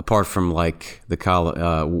 apart from like the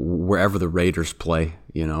wherever the Raiders play.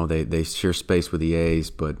 You know, they share space with the A's,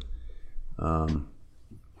 but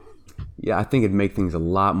yeah, I think it'd make things a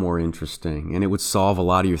lot more interesting, and it would solve a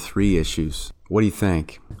lot of your three issues. What do you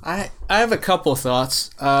think? I have a couple of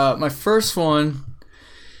thoughts. My first one,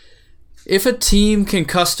 if a team can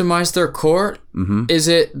customize their court, is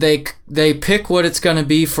it they pick what it's going to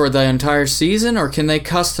be for the entire season, or can they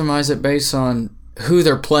customize it based on who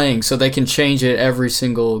they're playing so they can change it every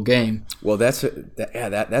single game? Well, that's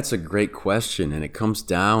a great question, and it comes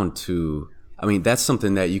down to, I mean, that's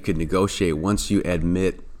something that you could negotiate once you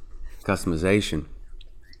admit customization.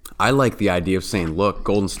 I like the idea of saying, look,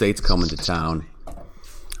 Golden State's coming to town.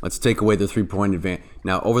 Let's take away the 3-point advantage.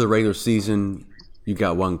 Now, over the regular season, you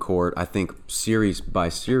got one court. I think series by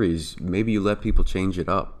series, maybe you let people change it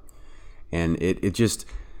up. And it just,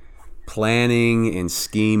 planning and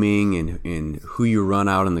scheming and who you run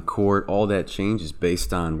out in the court, all that changes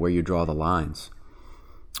based on where you draw the lines.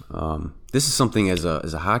 This is something as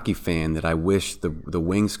a hockey fan that I wish the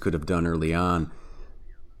Wings could have done early on,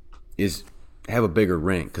 is have a bigger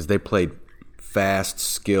rink, because they played fast,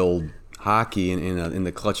 skilled hockey in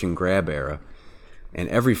the clutch and grab era. And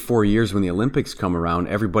every 4 years when the Olympics come around,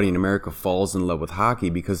 everybody in America falls in love with hockey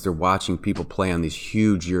because they're watching people play on these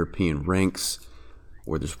huge European rinks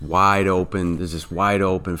where there's this wide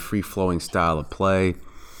open, free-flowing style of play.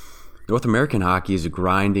 North American hockey is a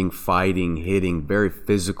grinding, fighting, hitting, very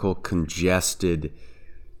physical, congested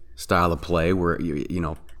style of play where, you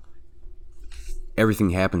know, everything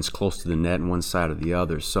happens close to the net on one side or the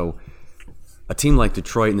other. So a team like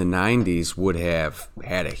Detroit in the 90s would have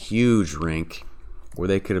had a huge rink where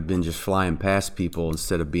they could have been just flying past people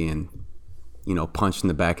instead of being, you know, punched in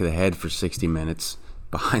the back of the head for 60 minutes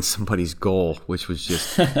behind somebody's goal, which was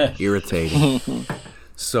just irritating.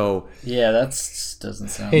 So yeah, that doesn't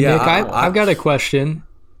sound. Hey, Nick, I've got a question.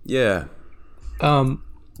 Yeah.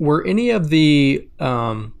 Were any of the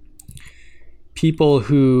people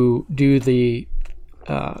who do the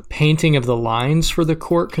painting of the lines for the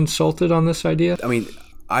court consulted on this idea? I mean,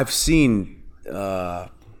 I've seen kind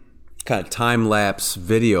of time-lapse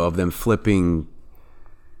video of them flipping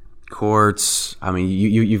courts. I mean,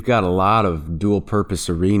 you've got a lot of dual-purpose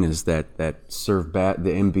arenas that serve the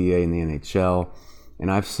NBA and the NHL, and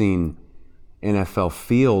I've seen NFL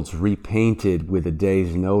fields repainted with a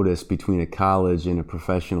day's notice between a college and a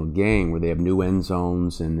professional game, where they have new end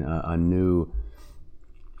zones and a new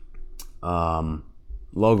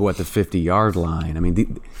logo at the 50-yard line. I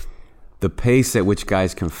mean, the pace at which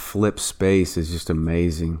guys can flip space is just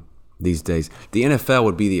amazing these days. The NFL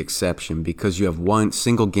would be the exception because you have one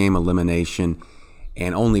single game elimination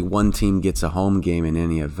and only one team gets a home game in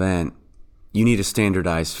any event. You need a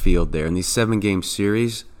standardized field there. In these 7-game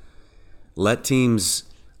series, let teams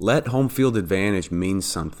let home field advantage mean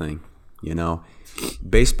something, you know.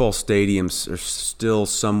 Baseball stadiums are still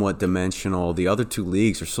somewhat dimensional. The other two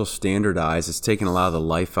leagues are so standardized. It's taken a lot of the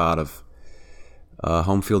life out of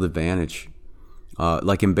home field advantage.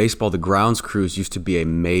 Like in baseball, the grounds crews used to be a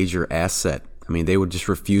major asset. I mean, they would just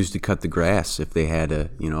refuse to cut the grass if they had to,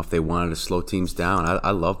 you know, if they wanted to slow teams down.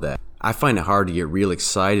 I love that. I find it hard to get real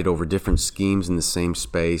excited over different schemes in the same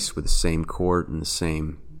space with the same court and the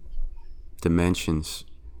same dimensions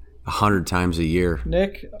 100 times a year.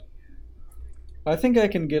 Nick, I think I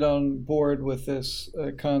can get on board with this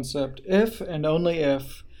concept if and only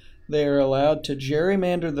if they are allowed to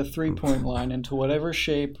gerrymander the three-point line into whatever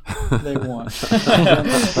shape they want.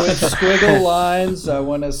 Squiggle lines. I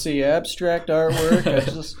want to see abstract artwork.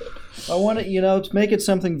 I want to, to make it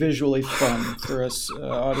something visually fun for us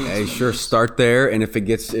audience. Hey, sure, start there, and if it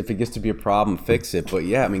gets to be a problem, fix it. But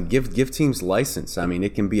yeah, I mean, give teams license. I mean,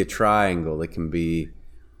 it can be a triangle. It can be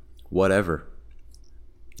whatever.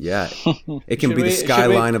 Yeah, it can be the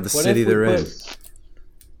skyline of the city they're in.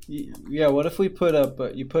 Yeah, what if we put up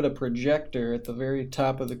you put a projector at the very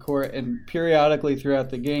top of the court, and periodically throughout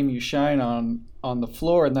the game you shine on the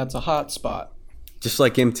floor, and that's a hot spot. Just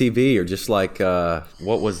like MTV, or just like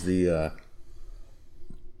what was the?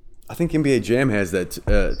 I think NBA Jam has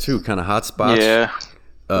that too, kind of hot spots. Yeah,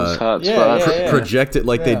 hot spots. Project it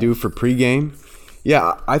like they do for pregame.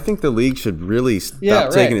 Yeah, I think the league should really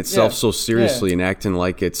stop taking itself so seriously and acting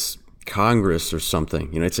like it's Congress or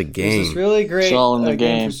something. You know, it's a game. There's this really great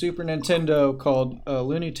game for Super Nintendo called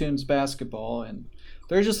Looney Tunes Basketball, and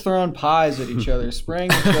they're just throwing pies at each other,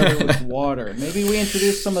 spraying each other with water. Maybe we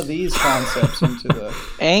introduce some of these concepts into the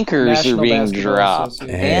anchors National are being Basketball dropped.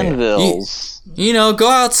 Anvils. Go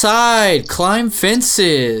outside, climb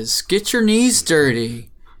fences, get your knees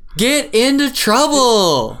dirty, get into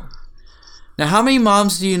trouble. Now, how many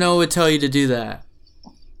moms do you know would tell you to do that?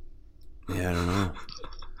 Yeah, I don't know.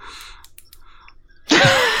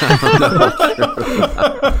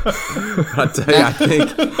 I'll tell you, I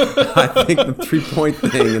think the 3-point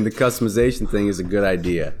thing and the customization thing is a good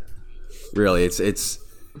idea. Really, it's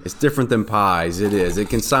different than pies. It is. It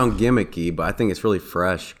can sound gimmicky, but I think it's really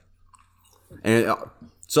fresh. And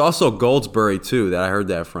it's also Goldsberry too that I heard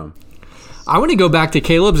that from. I want to go back to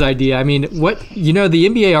Caleb's idea. I mean, the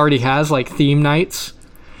NBA already has like theme nights.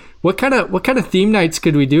 What kind of theme nights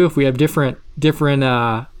could we do if we have different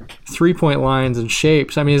 3-point lines and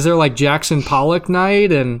shapes? I mean, is there like Jackson Pollock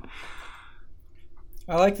night? And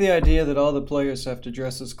I like the idea that all the players have to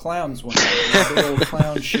dress as clowns one night. With big old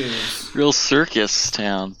clown shoes. Real circus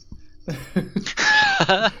town.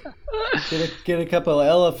 Get a couple of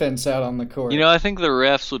elephants out on the court. I think the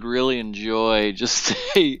refs would really enjoy just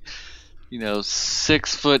a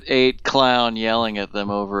 6'8" clown yelling at them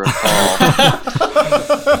over a call.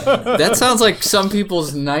 That sounds like some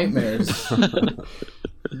people's nightmares.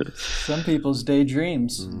 Some people's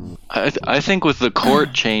daydreams. I think with the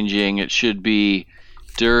court changing, it should be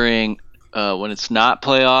during when it's not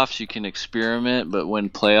playoffs, you can experiment, but when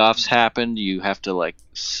playoffs happen, you have to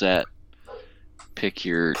pick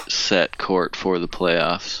your set court for the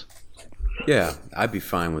playoffs. Yeah, I'd be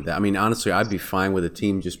fine with that. I mean, honestly, I'd be fine with a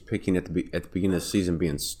team just picking at the beginning of the season,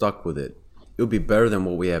 being stuck with it. It would be better than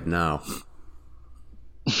what we have now.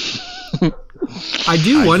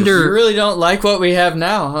 I wonder. You really don't like what we have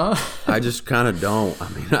now, huh? I just kind of don't. I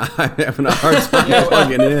mean, I'm having a hard time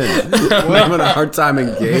plugging in. I'm having a hard time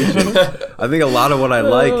engaging. I think a lot of what I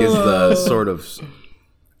like is the sort of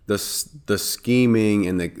the scheming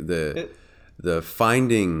and the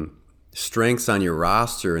finding strengths on your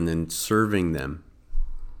roster and then serving them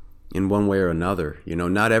in one way or another.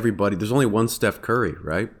 Not everybody. There's only one Steph Curry,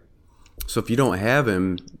 right? So if you don't have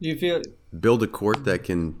him, build a court that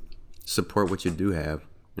can support what you do have.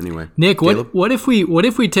 Anyway, Nick, what if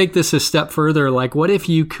we take this a step further? Like, what if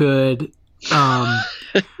you could?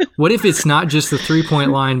 What if it's not just the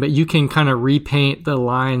 3-point line, but you can kind of repaint the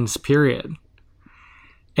lines? Period.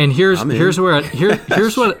 And here's what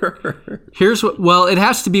well, it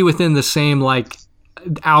has to be within the same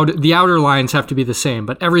the outer lines have to be the same,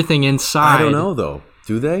 but everything inside. I don't know though.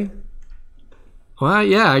 Do they? Well,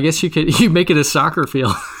 yeah, I guess you make it a soccer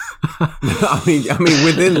field. I mean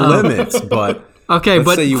within limits, but okay, let's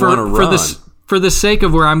but say you want to run. For the sake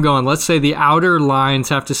of where I'm going, let's say the outer lines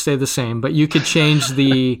have to stay the same, but you could change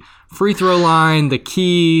the free throw line, the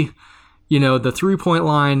key, the 3-point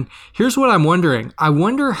line. Here's what I'm wondering. I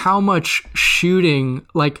wonder how much shooting,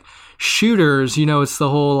 like shooters, it's the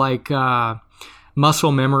whole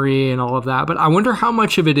muscle memory and all of that, but I wonder how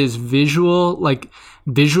much of it is visual, like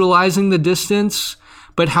visualizing the distance,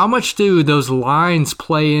 but how much do those lines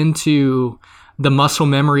play into the muscle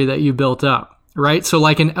memory that you built up? right? So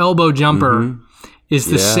like an elbow jumper is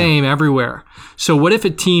the same everywhere. So what if a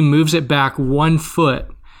team moves it back 1 foot?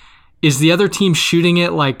 Is the other team shooting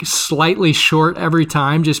it like slightly short every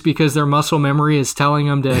time just because their muscle memory is telling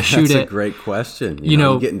them to shoot it? That's a great question. You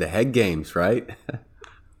know, you get into head games, right?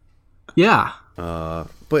 Yeah.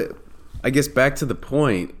 But I guess back to the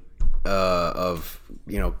point of,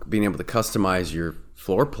 being able to customize your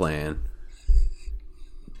floor plan,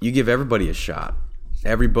 you give everybody a shot.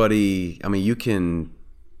 Everybody, you can,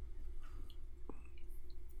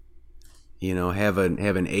 have an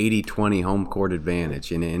 80-20 home court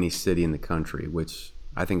advantage in any city in the country, which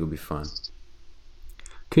I think would be fun.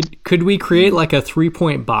 Could we create like a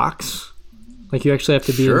 3-point box? Like you actually have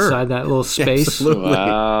to be inside that little space? Absolutely.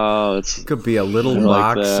 Wow. It could be a little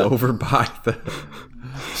box over by the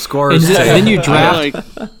scorer's and table. then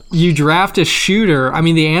you draft a shooter. I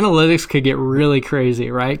mean, the analytics could get really crazy,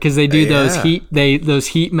 right? Because they do those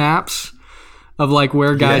heat maps of like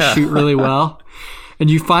where guys shoot really well. And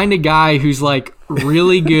you find a guy who's like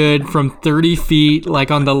really good from 30 feet, like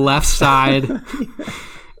on the left side,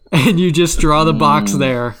 and you just draw the box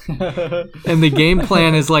there. And the game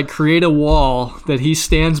plan is like create a wall that he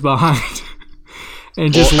stands behind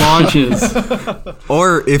and just launches.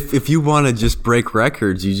 Or if you want to just break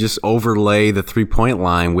records, you just overlay the 3-point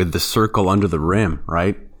line with the circle under the rim,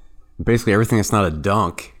 right? Basically everything that's not a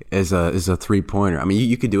dunk is a 3-pointer. I mean,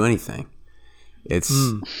 you could do anything. It's...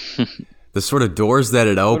 The sort of doors that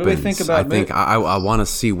it opens, what do we think about I want to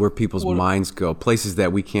see where people's minds go, places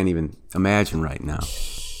that we can't even imagine right now.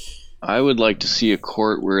 I would like to see a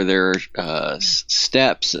court where there are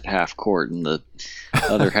steps at half court and the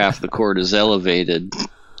other half of the court is elevated.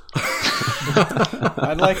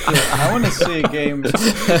 I want to see a game.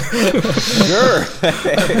 Sure.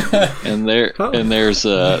 And there's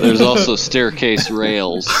also staircase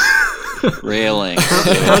railing. Do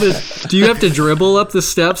you have to dribble up the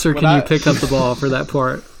steps, or can you pick up the ball for that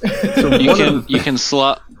part? You can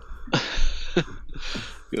slot.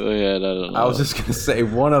 Go ahead. I don't know. I was just gonna say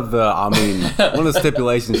one of the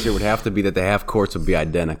stipulations here would have to be that the half courts would be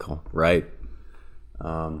identical, right?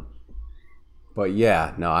 But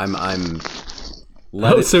yeah, no, I'm.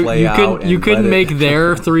 Let it play out. You couldn't make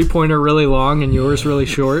their 3-pointer really long and yours really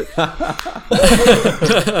short. Yeah,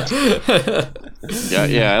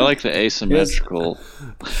 I like the asymmetrical.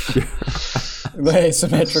 The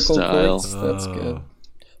asymmetrical style. courts. That's good.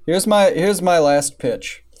 Here's my last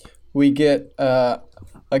pitch. We get a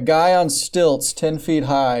guy on stilts 10 feet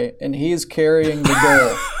high, and he's carrying the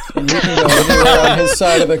goal, and you can go anywhere on his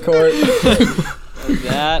side of the court.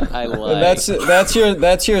 That I like. And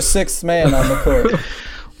that's your sixth man on the court.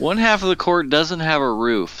 One half of the court doesn't have a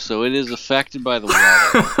roof, so it is affected by the water.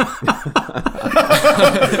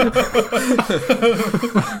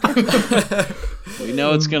 We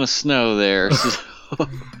know it's going to snow there. So.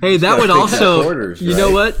 Hey, that would also, you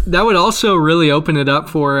know what? That would also really open it up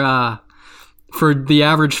for the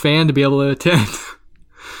average fan to be able to attend.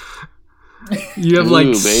 You have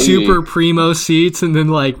like super primo seats and then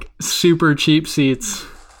like super cheap seats.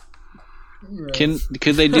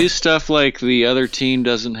 Could they do stuff like the other team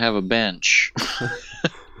doesn't have a bench?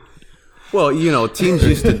 Well, teams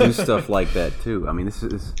used to do stuff like that too. I mean,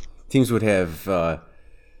 teams would have.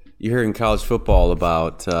 You hear in college football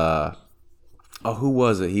about who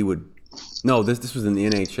was it? This was in the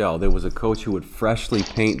NHL. There was a coach who would freshly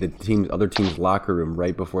paint the other team's locker room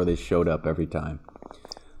right before they showed up every time.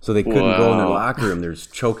 So they couldn't go in their locker room. They're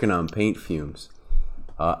just choking on paint fumes.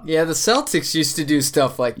 Yeah, the Celtics used to do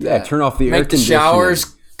stuff like that. Yeah, turn off the air conditioning. Make the showers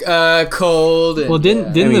cold. And,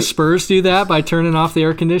 didn't the Spurs do that by turning off the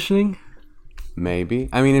air conditioning? Maybe.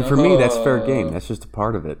 I mean, and for me, that's fair game. That's just a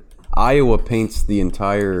part of it. Iowa paints the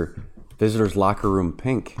entire visitors' locker room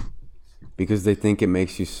pink because they think it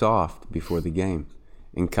makes you soft before the game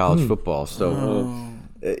in college football. So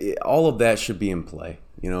all of that should be in play.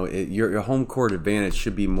 Your home court advantage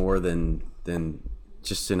should be more than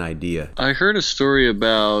just an idea. I heard a story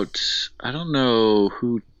about, I don't know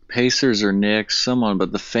who, Pacers or Knicks, someone,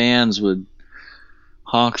 but the fans would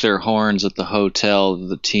honk their horns at the hotel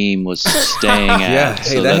the team was staying at,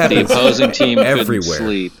 so that the opposing team couldn't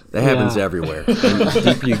sleep. That happens everywhere. And the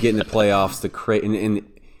deeper you get in the playoffs, and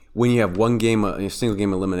when you have a single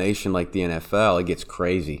game elimination like the NFL, it gets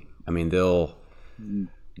crazy. I mean, they'll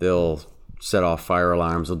set off fire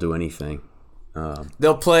alarms. They'll do anything.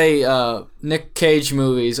 They'll play Nick Cage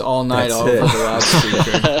movies all night over the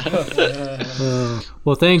loudspeaker.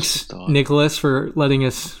 Well, thanks, Nicholas, for letting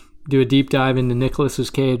us do a deep dive into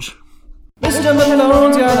Nicholas's cage. Mr.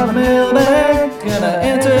 Malone's got a mailbag, gonna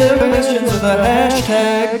answer questions with a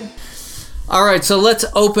hashtag. All right, so let's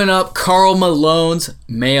open up Karl Malone's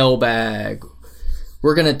mailbag.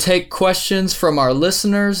 We're going to take questions from our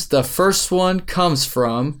listeners. The first one comes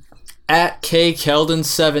from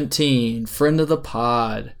 @KKeldon17, friend of the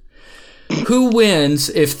pod. Who wins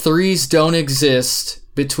if threes don't exist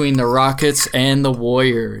between the Rockets and the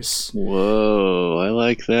Warriors? Whoa, I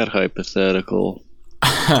like that hypothetical.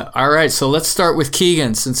 All right, so let's start with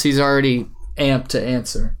Keegan since he's already amped to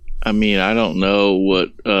answer. I mean, I don't know what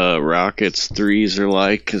Rockets threes are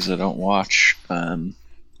like because I don't watch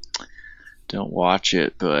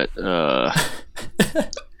it, but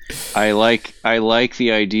I like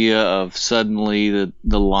the idea of suddenly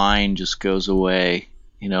the line just goes away.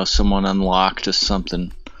 You know, someone unlocked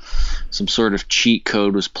something. Some sort of cheat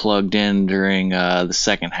code was plugged in during the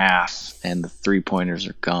second half, and the 3-pointers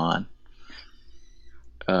are gone.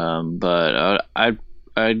 But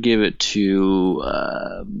I'd give it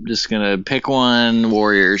to. Just gonna pick one.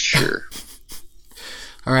 Warriors, sure.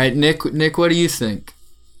 All right, Nick. What do you think?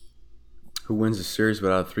 Who wins the series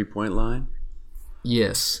without a 3-point line?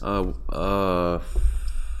 Yes.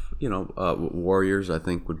 Warriors, I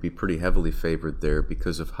think, would be pretty heavily favored there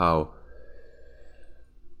because of how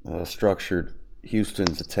structured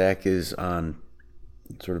Houston's attack is on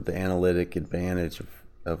sort of the analytic advantage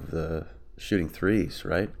of the shooting threes,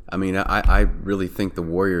 right? I mean, I really think the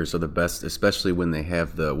Warriors are the best, especially when they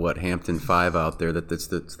have the Hampton 5 out there. That's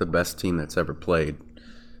the best team that's ever played,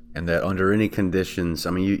 and that under any conditions,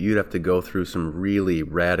 I mean, you'd have to go through some really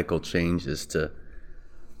radical changes to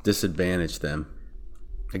disadvantage them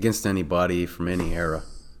against anybody from any era.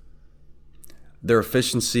 Their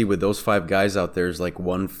efficiency with those 5 guys out there is like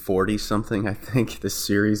 140 something, I think, this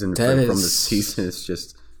series, and from the season is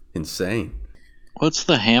just insane. What's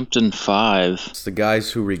the Hampton 5? It's the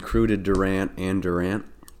guys who recruited Durant and Durant.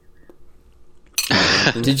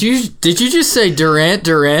 Did you just say Durant?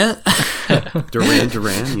 Durant,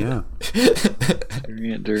 yeah.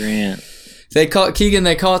 Durant. They call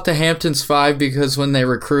it the Hamptons 5 because when they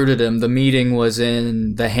recruited him, the meeting was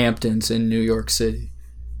in the Hamptons in New York City.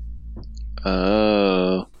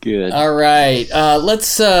 Oh, good. All right.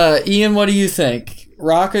 Let's Ian, what do you think?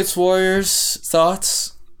 Rockets, Warriors,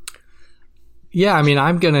 thoughts? Yeah, I mean,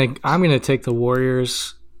 I'm gonna take the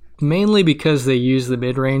Warriors mainly because they use the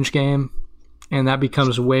mid-range game, and that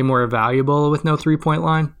becomes way more valuable with no 3-point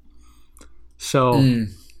line. So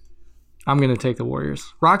I'm gonna take the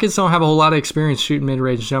Warriors. Rockets don't have a whole lot of experience shooting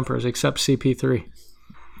mid-range jumpers except CP3.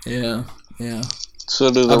 Yeah. So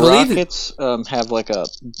do the Rockets have like a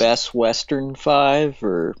Best Western 5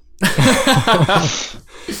 or?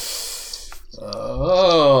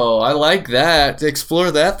 Oh, I like that.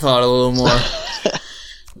 Explore that thought a little more.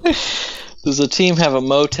 Does the team have a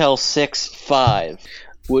Motel 6 5?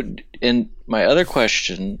 And my other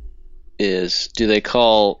question is, do they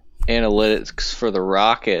call analytics for the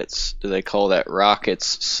Rockets? Do they call that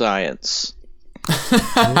Rockets science?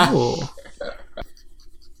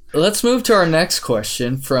 Let's move to our next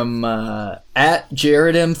question from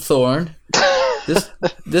 @JaredMThorne.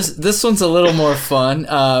 This one's a little more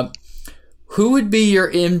fun. Who would be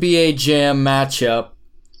your NBA Jam matchup?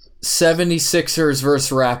 76ers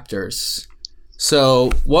versus Raptors.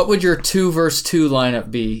 So, what would your 2 versus 2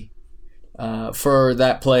 lineup be for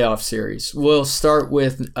that playoff series? We'll start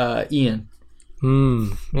with Ian.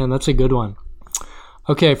 Man, that's a good one.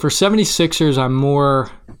 Okay, for 76ers,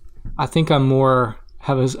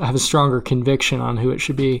 have a stronger conviction on who it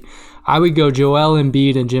should be. I would go Joel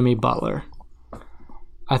Embiid and Jimmy Butler.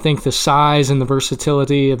 I think the size and the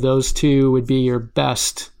versatility of those two would be your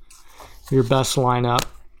best lineup.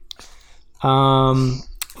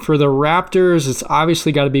 For the Raptors, it's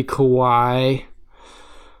obviously got to be Kawhi.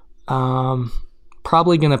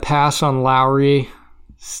 Probably going to pass on Lowry.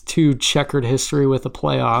 It's too checkered history with the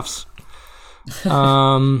playoffs.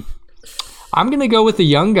 I'm going to go with the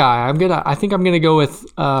young guy. I think I'm going to go with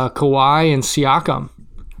Kawhi and Siakam.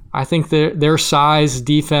 I think their size,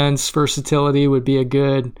 defense, versatility would be a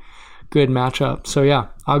good matchup. So yeah,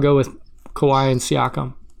 I'll go with Kawhi and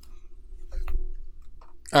Siakam.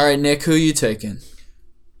 All right, Nick, who are you taking?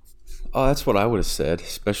 Oh, that's what I would have said,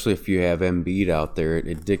 especially if you have Embiid out there.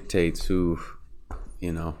 It dictates who,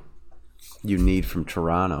 you need from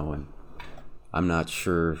Toronto, and I'm not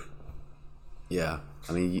sure. Yeah,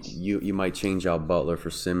 I mean, you might change out Butler for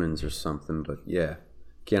Simmons or something, but yeah,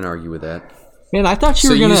 can't argue with that. Man, I thought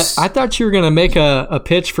you were gonna make a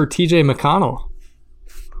pitch for TJ McConnell.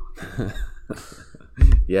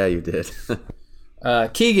 Yeah, you did.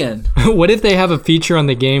 Keegan. What if they have a feature on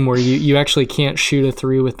the game where you actually can't shoot a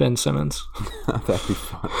 3 with Ben Simmons? That'd be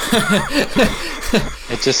fun.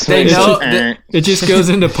 It just goes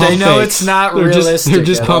into pump fakes. They know it's not realistic. They're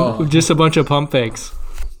just a bunch of pump fakes.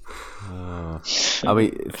 I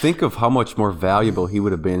mean, think of how much more valuable he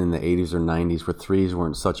would have been in the 80s or 90s where threes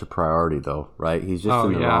weren't such a priority, though, right? He's just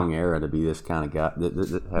in the wrong era to be this kind of guy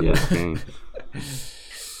that have this game.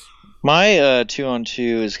 My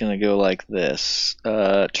 2-on-2 is going to go like this.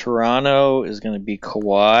 Toronto is going to be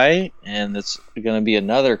Kawhi, and it's going to be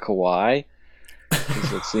another Kawhi,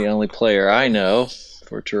 because it's the only player I know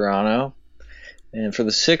for Toronto. And for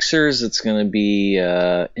the Sixers, it's going to be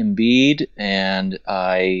Embiid, and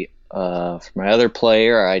for my other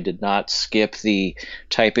player, I did not skip the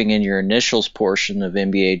typing in your initials portion of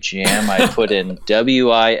NBA Jam. I put in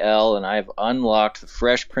WIL, and I've unlocked the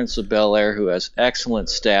Fresh Prince of Bel-Air, who has excellent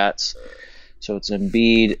stats. So it's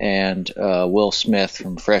Embiid and Will Smith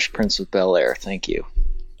from Fresh Prince of Bel-Air. Thank you.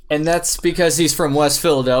 And that's because he's from West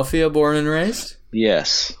Philadelphia, born and raised?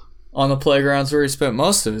 Yes. On the playgrounds where he spent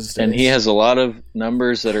most of his days. And he has a lot of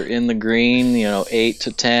numbers that are in the green, 8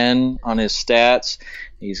 to 10 on his stats.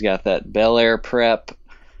 He's got that Bel Air prep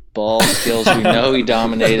ball skills. We know he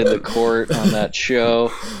dominated the court on that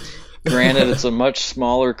show. Granted, it's a much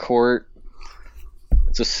smaller court.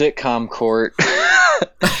 It's a sitcom court.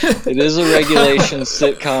 It is a regulation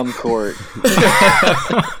sitcom court.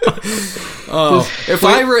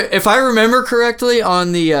 If I remember correctly,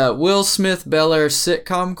 on the Will Smith Bel Air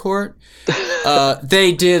sitcom court,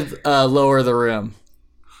 they did lower the rim.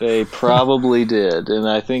 They probably did, and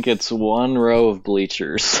I think it's one row of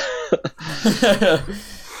bleachers.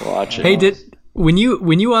 Watching. Hey, when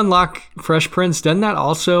you unlock Fresh Prince, doesn't that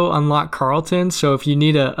also unlock Carlton? So if you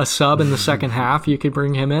need a sub in the second half, you could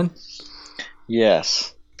bring him in?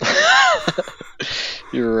 Yes.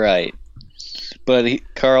 You're right. But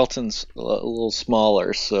Carlton's a little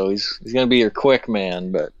smaller, so he's going to be your quick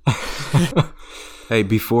man. But hey,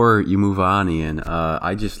 before you move on, Ian,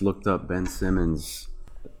 I just looked up Ben Simmons'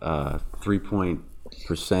 3-point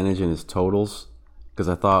percentage and his totals because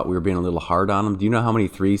I thought we were being a little hard on him. Do you know how many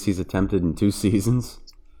threes he's attempted in 2 seasons?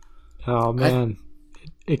 Oh man,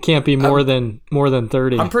 it can't be more than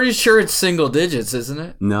 30. I'm pretty sure it's single digits, isn't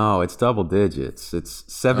it? No, it's double digits. It's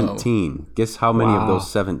 17. Oh. Guess how many of those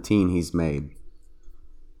 17 he's made?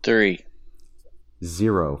 3.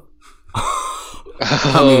 0.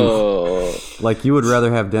 I mean, like you would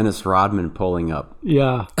rather have Dennis Rodman pulling up.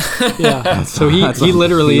 Yeah. So he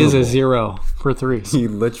literally is a 0 for threes. He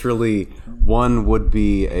literally, one would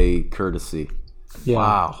be a courtesy.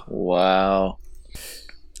 Yeah. Wow.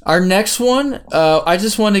 Our next one, I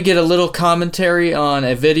just want to get a little commentary on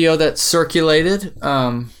a video that circulated.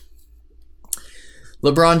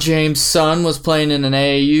 LeBron James' son was playing in an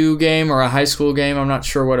AAU game or a high school game. I'm not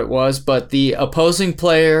sure what it was, but the opposing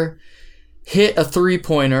player hit a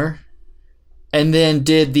three-pointer and then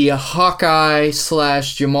did the Hawkeye /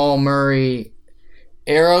 Jamal Murray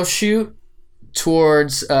arrow shoot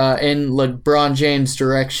towards in LeBron James'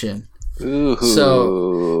 direction.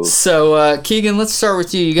 Ooh. So Keegan, let's start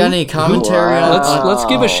with you. You got any commentary on it? Let's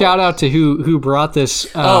give a shout out to who brought this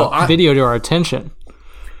video to our attention.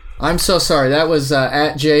 I'm so sorry. That was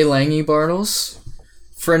at Jay Langy Bartles,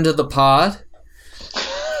 friend of the pod.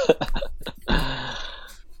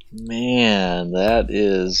 Man,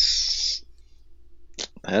 that's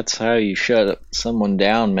how you shut someone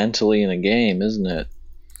down mentally in a game, isn't it?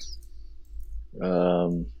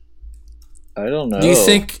 I don't know. Do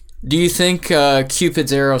you think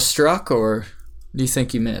Cupid's arrow struck, or do you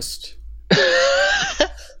think he missed?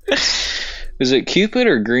 Is it Cupid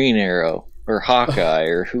or Green Arrow or Hawkeye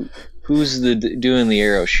or who's doing the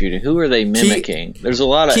arrow shooting? Who are they mimicking? There's a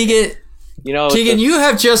lot of Keegan, you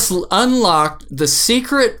have just unlocked the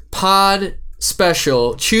secret pod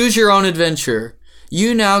special, Choose Your Own Adventure.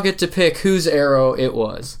 You now get to pick whose arrow it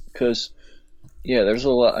was. Because, yeah, there's a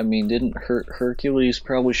lot. I mean, didn't Hercules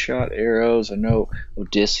probably shot arrows? I know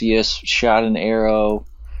Odysseus shot an arrow.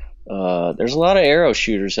 There's a lot of arrow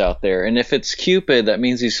shooters out there. And if it's Cupid, that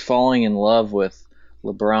means he's falling in love with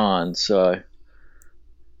LeBron. So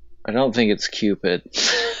I don't think it's Cupid.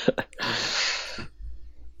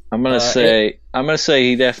 I'm gonna say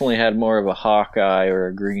he definitely had more of a Hawkeye or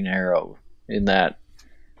a Green Arrow in that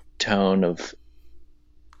tone of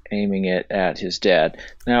aiming it at his dad.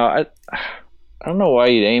 Now I don't know why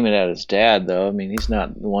you'd aim it at his dad though. I mean, he's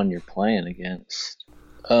not the one you're playing against.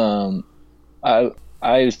 I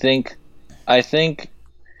think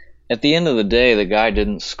at the end of the day, the guy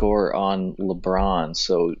didn't score on LeBron,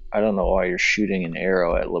 so I don't know why you're shooting an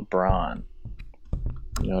arrow at LeBron.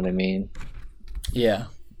 You know what I mean? Yeah.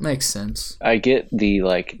 Makes sense. I get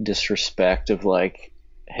the disrespect of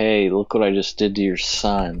hey, look what I just did to your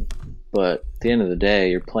son. But at the end of the day,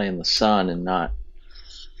 you're playing the son and not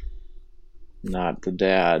the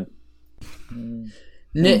dad.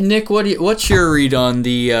 Nick, what's your read on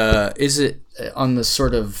the? Is it on the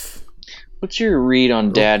sort of. What's your read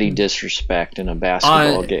on daddy disrespect in a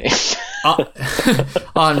basketball game?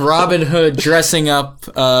 On Robin Hood dressing up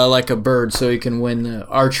like a bird so he can win the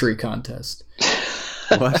archery contest.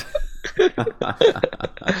 What?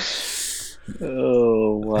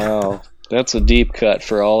 Oh, wow. That's a deep cut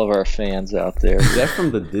for all of our fans out there. Is that from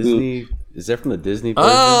the Disney? Is that from the Disney version?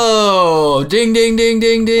 Oh, ding, ding, ding,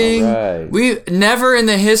 ding, ding. All right. We never in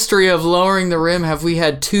the history of Lowering the Rim have we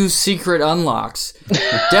had 2 secret unlocks.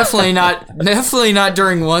 Definitely not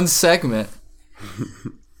during one segment.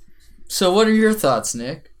 So what are your thoughts,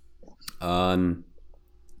 Nick? On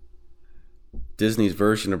Disney's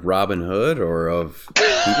version of Robin Hood, or of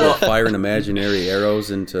people firing imaginary arrows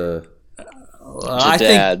into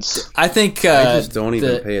dads? I think I just don't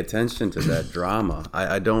even pay attention to that drama.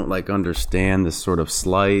 I don't understand the sort of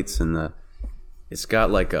slights and it's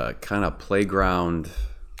got like a kind of playground.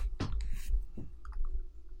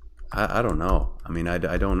 I don't know. I mean, I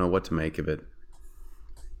don't know what to make of it.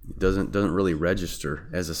 It doesn't really register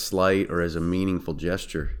as a slight or as a meaningful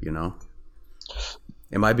gesture, you know?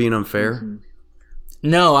 Am I being unfair? Mm-hmm.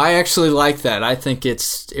 No, I actually like that. I think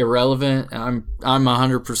it's irrelevant. I'm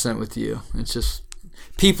 100% with you. It's just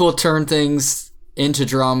people turn things into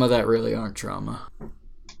drama that really aren't drama.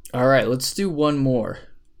 All right, let's do one more.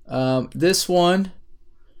 This one,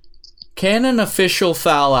 can an official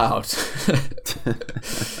foul out?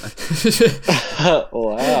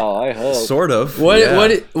 Wow, I hope. Sort of.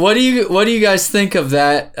 What do you guys think of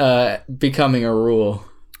that becoming a rule?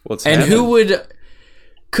 What's and happened? who would?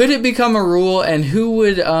 Could it become a rule? And who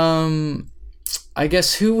would? I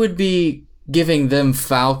guess who would be giving them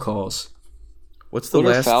foul calls? What's the what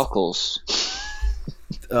last? Are foul calls?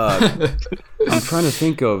 I'm trying to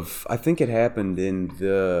think of. I think it happened in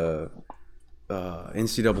the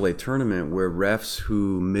NCAA tournament where refs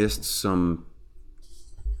who missed some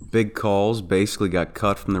big calls basically got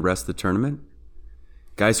cut from the rest of the tournament.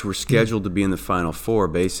 Guys who were scheduled to be in the Final Four,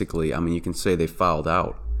 basically, I mean, you can say they fouled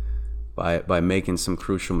out by making some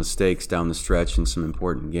crucial mistakes down the stretch in some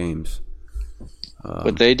important games.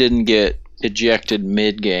 But they didn't get ejected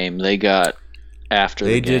mid-game. They got after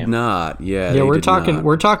the game. They did not. Yeah. Yeah, we're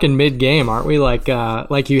talking mid-game, aren't we? Like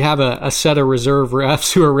you have a set of reserve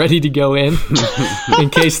refs who are ready to go in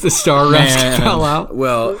case the star refs foul out.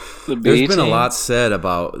 Well, there's been a lot said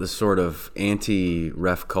about the sort of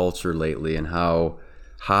anti-ref culture lately and how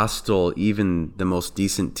hostile even the most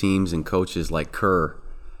decent teams and coaches like Kerr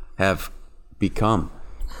have become.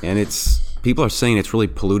 And people are saying it's really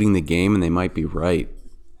polluting the game, and they might be right.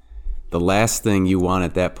 The last thing you want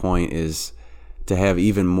at that point is to have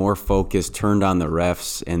even more focus turned on the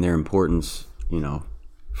refs and their importance,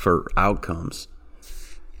 for outcomes.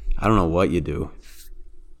 I don't know what you do.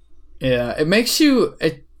 Yeah, it makes you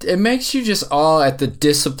just awe at the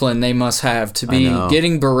discipline they must have to be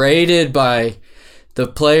getting berated by the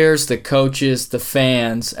players, the coaches, the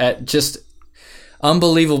fans at just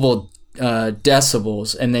unbelievable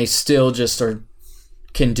decibels, and they still just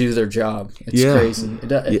can do their job. It's crazy.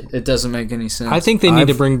 It doesn't make any sense. I think they need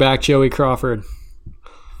to bring back Joey Crawford.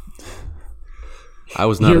 I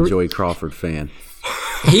was not a Joey Crawford fan.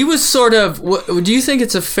 He was sort of. Do you think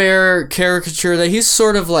it's a fair caricature that he's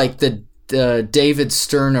sort of like the David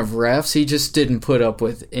Stern of refs? He just didn't put up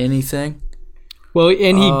with anything. Well,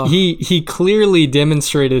 and he clearly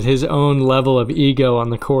demonstrated his own level of ego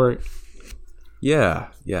on the court. Yeah,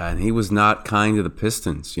 and he was not kind to the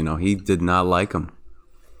Pistons. He did not like them.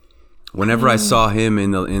 Whenever I saw him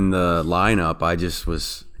in the lineup, I just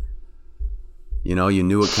was, you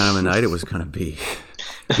knew what kind of a night it was going to be.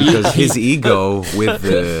 Because his ego with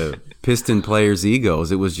the Piston players'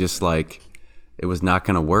 egos, it was just like, it was not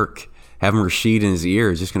going to work. Having Rasheed in his ear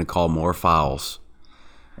is just going to call more fouls.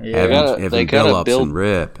 Yeah, having Billups and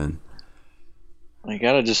Rip. And they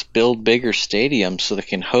got to just build bigger stadiums so they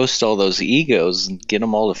can host all those egos and get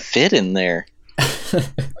them all to fit in there.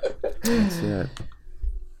 That's it.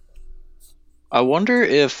 I wonder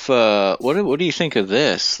if what do you think of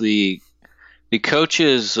this? The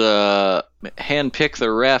coaches handpick the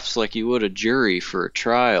refs like you would a jury for a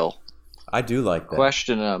trial. I do like that.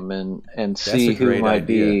 Question them and see who might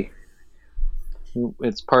be.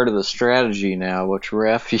 It's part of the strategy now. Which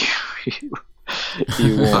ref you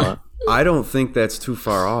want? I don't think that's too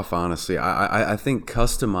far off, honestly. I think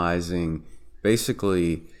customizing,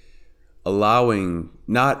 basically allowing,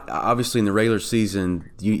 not obviously in the regular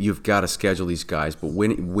season, you've got to schedule these guys, but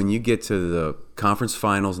when you get to the conference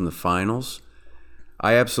finals and the finals,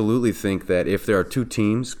 I absolutely think that if there are two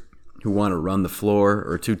teams who want to run the floor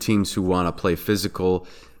or two teams who want to play physical,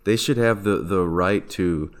 they should have the right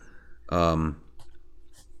to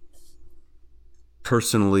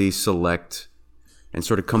personally select and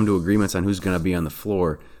sort of come to agreements on who's going to be on the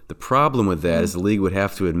floor. The problem with that is the league would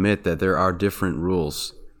have to admit that there are different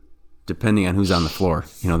rules depending on who's on the floor.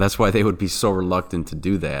 That's why they would be so reluctant to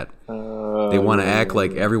do that. They want to act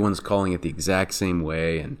like everyone's calling it the exact same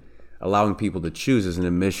way, and allowing people to choose is an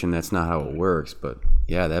admission that's not how it works. But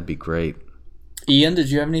yeah, that'd be great. Ian, did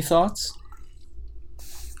you have any thoughts?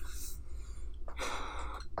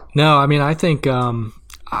 No, I mean, I think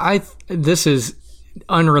this is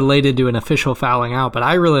unrelated to an official fouling out, but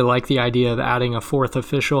I really like the idea of adding a fourth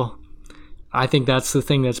official. I think that's the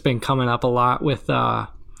thing that's been coming up a lot with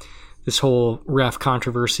this whole ref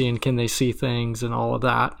controversy and can they see things and all of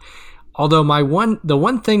that. Although the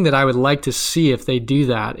one thing that I would like to see if they do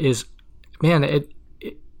that is, man,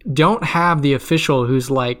 don't have the official who's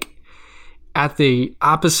like at the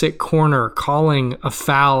opposite corner calling a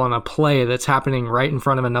foul on a play that's happening right in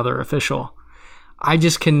front of another official. I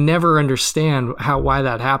just can never understand why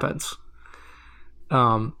that happens.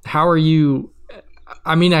 How are you?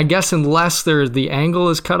 I mean, I guess unless the angle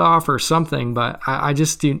is cut off or something, but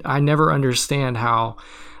I never understand how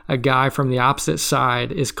a guy from the opposite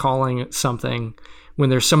side is calling something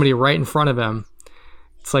when there's somebody right in front of him.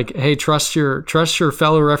 It's like, hey, trust your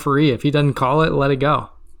fellow referee. If he doesn't call it, let it go.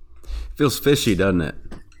 Feels fishy, doesn't it?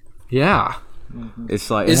 Yeah.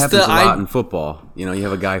 It's like it happens a lot in football. You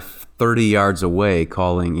have a guy 30 yards away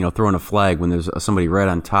calling, throwing a flag when there's somebody right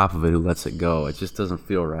on top of it who lets it go. It just doesn't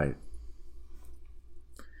feel right.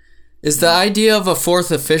 Is the idea of a fourth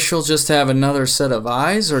official just to have another set of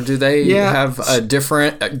eyes, or do they have a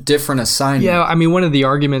different assignment? Yeah, I mean, one of the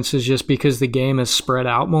arguments is just because the game is spread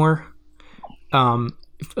out more.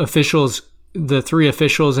 Officials, the three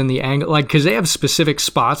officials in the angle, like, because they have specific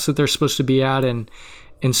spots that they're supposed to be at in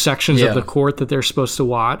sections of the court that they're supposed to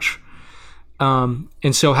watch.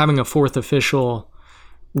 And so having a fourth official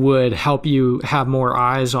would help you have more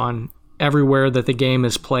eyes on everywhere that the game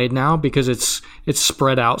is played now, because it's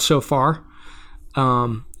spread out so far.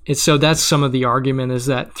 And so that's some of the argument, is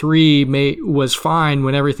that three was fine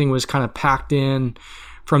when everything was kind of packed in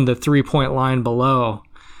from the 3-point line below.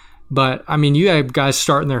 But I mean, you have guys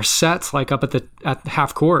starting their sets like up at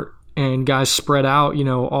half court, and guys spread out,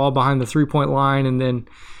 all behind the 3-point line, and then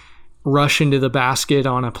rush into the basket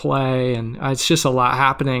on a play, and it's just a lot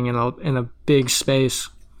happening in a big space.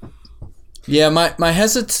 Yeah, my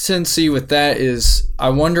hesitancy with that is, I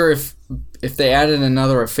wonder if they added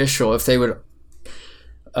another official, if they would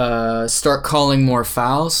start calling more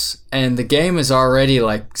fouls, and the game is already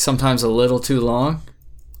like sometimes a little too long,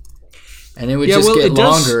 and it would get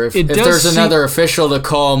longer if there's another official to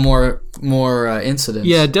call more incidents.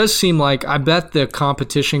 Yeah, it does seem like, I bet the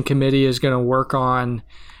competition committee is going to work on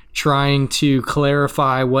trying to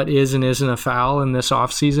clarify what is and isn't a foul in this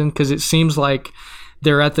offseason, because it seems like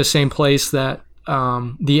they're at the same place that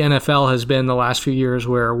the NFL has been the last few years,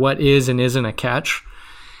 where what is and isn't a catch.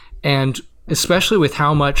 And especially with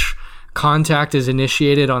how much contact is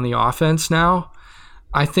initiated on the offense now,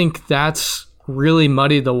 I think that's really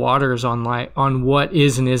muddied the waters on what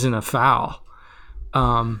is and isn't a foul.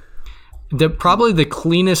 Probably the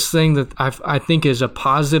cleanest thing that I think is a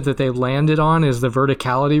positive that they landed on is the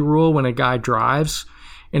verticality rule when a guy drives.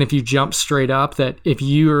 And if you jump straight up, that if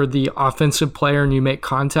you are the offensive player and you make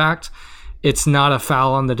contact, it's not a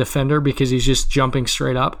foul on the defender because he's just jumping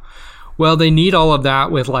straight up. Well, they need all of that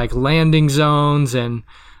with like landing zones and,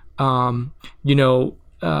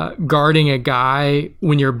 guarding a guy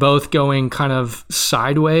when you're both going kind of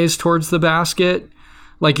sideways towards the basket.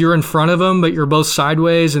 Like you're in front of him, but you're both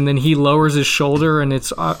sideways, and then he lowers his shoulder and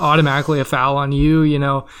it's automatically a foul on you,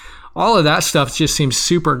 All of that stuff just seems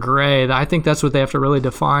super gray. I think that's what they have to really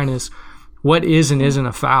define, is what is and isn't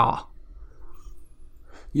a foul.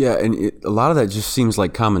 Yeah, and a lot of that just seems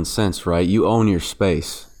like common sense, right? You own your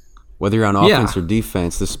space. Whether you're on offense or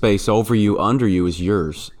defense, the space over you, under you is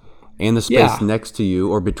yours. And the space next to you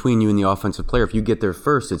or between you and the offensive player, if you get there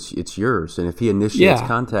first, it's yours. And if he initiates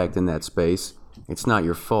contact in that space, it's not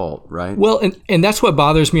your fault, right? Well, and that's what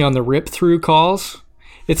bothers me on the rip-through calls.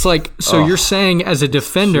 It's like, so you're saying as a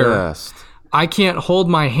defender, I can't hold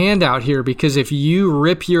my hand out here because if you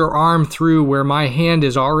rip your arm through where my hand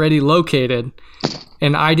is already located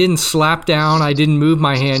and I didn't slap down, I didn't move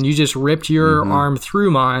my hand, you just ripped your arm through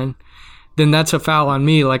mine, then that's a foul on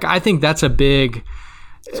me. Like, I think that's a big...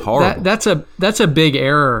 It's horrible. That's a big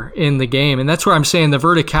error in the game. And that's where I'm saying the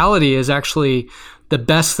verticality is actually the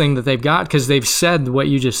best thing that they've got, because they've said what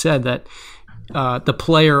you just said, that the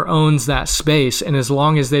player owns that space, and as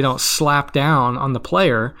long as they don't slap down on the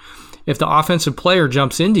player, if the offensive player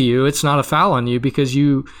jumps into you, it's not a foul on you because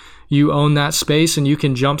you own that space and you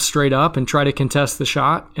can jump straight up and try to contest the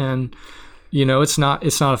shot. And it's not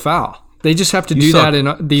a foul. They just have to do that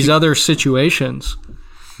in these other situations.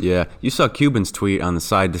 Yeah, you saw Cuban's tweet on the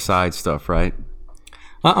side-to-side stuff, right?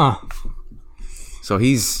 So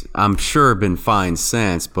he's, I'm sure, been fined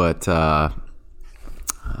since, but man,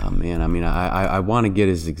 I mean, I want to get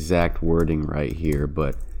his exact wording right here,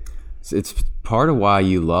 but it's part of why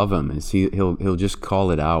you love him is he'll just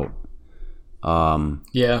call it out.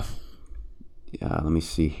 Yeah. Let me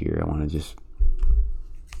see here. I want to just.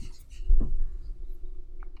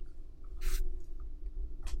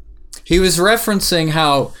 He was referencing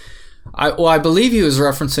how, I believe he was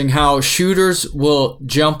referencing how shooters will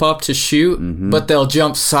jump up to shoot, but they'll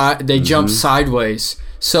jump jump sideways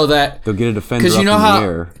so that they'll get a defender up in the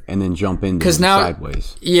air and then jump into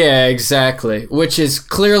sideways. Yeah, exactly. Which is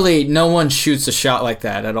clearly no one shoots a shot like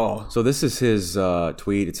that at all. So this is his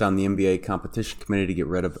tweet. It's on the NBA competition committee to get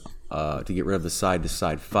rid of the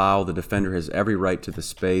side-to-side foul. The defender has every right to the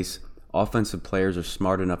space. Offensive players are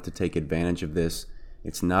smart enough to take advantage of this.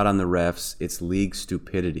 It's not on the refs. It's league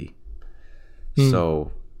stupidity.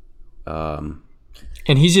 So, and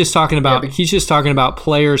he's just talking about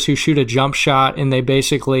players who shoot a jump shot and they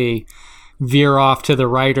basically veer off to the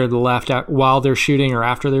right or the left while they're shooting or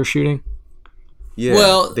after they're shooting. Yeah,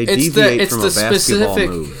 well, they deviate from a basketball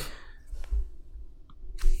move.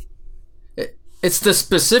 It's the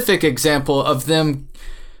specific example of them.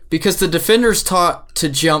 Because the defender's taught to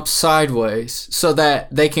jump sideways so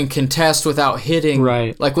that they can contest without hitting,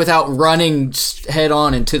 like without running head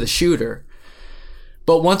on into the shooter.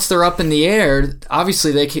 But once they're up in the air,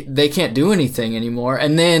 obviously they can't do anything anymore.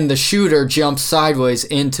 And then the shooter jumps sideways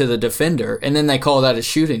into the defender. And then they call that a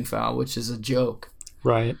shooting foul, which is a joke.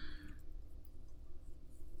 Right.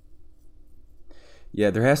 Yeah,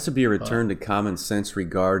 there has to be a return to common sense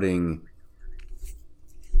regarding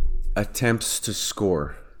attempts to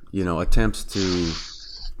score. Attempts to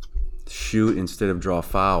shoot instead of draw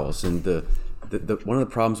fouls. And the one of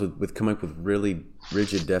the problems with coming up with really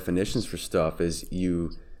rigid definitions for stuff is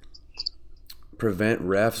you prevent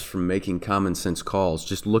refs from making common sense calls,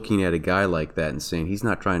 just looking at a guy like that and saying he's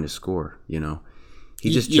not trying to score, He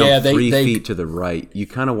just jumped 3 feet to the right. You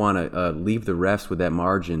kind of want to leave the refs with that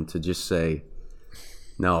margin to just say,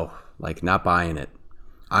 no, like not buying it.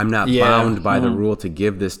 I'm not bound by the rule to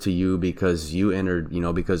give this to you because you entered,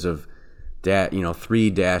 because of that,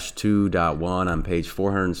 3-2.1 on page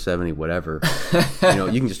 470, whatever.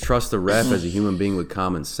 You can just trust the ref as a human being with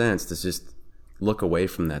common sense to just look away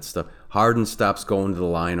from that stuff. Harden stops going to the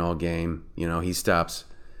line all game. He stops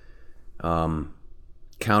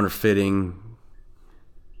counterfeiting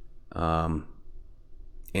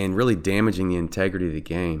and really damaging the integrity of the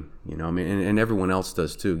game. And everyone else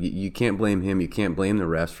does too. You can't blame him. You can't blame the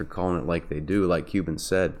refs for calling it like they do. Like Cuban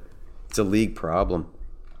said, it's a league problem.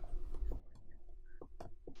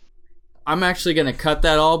 I'm actually going to cut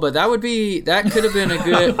that all, but that could have been a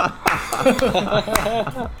good...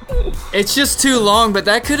 It's just too long, but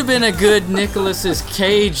that could have been a good Nicolas's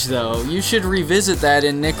Cage, though. You should revisit that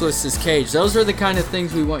in Nicolas's Cage. Those are the kind of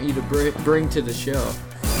things we want you to bring to the show.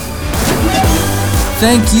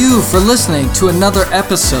 Thank you for listening to another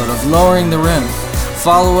episode of Lowering the Rim.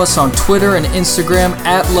 Follow us on Twitter and Instagram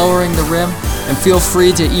at Lowering the Rim, and feel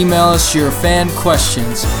free to email us your fan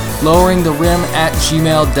questions,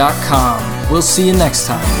 loweringtherim@gmail.com. We'll see you next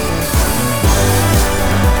time.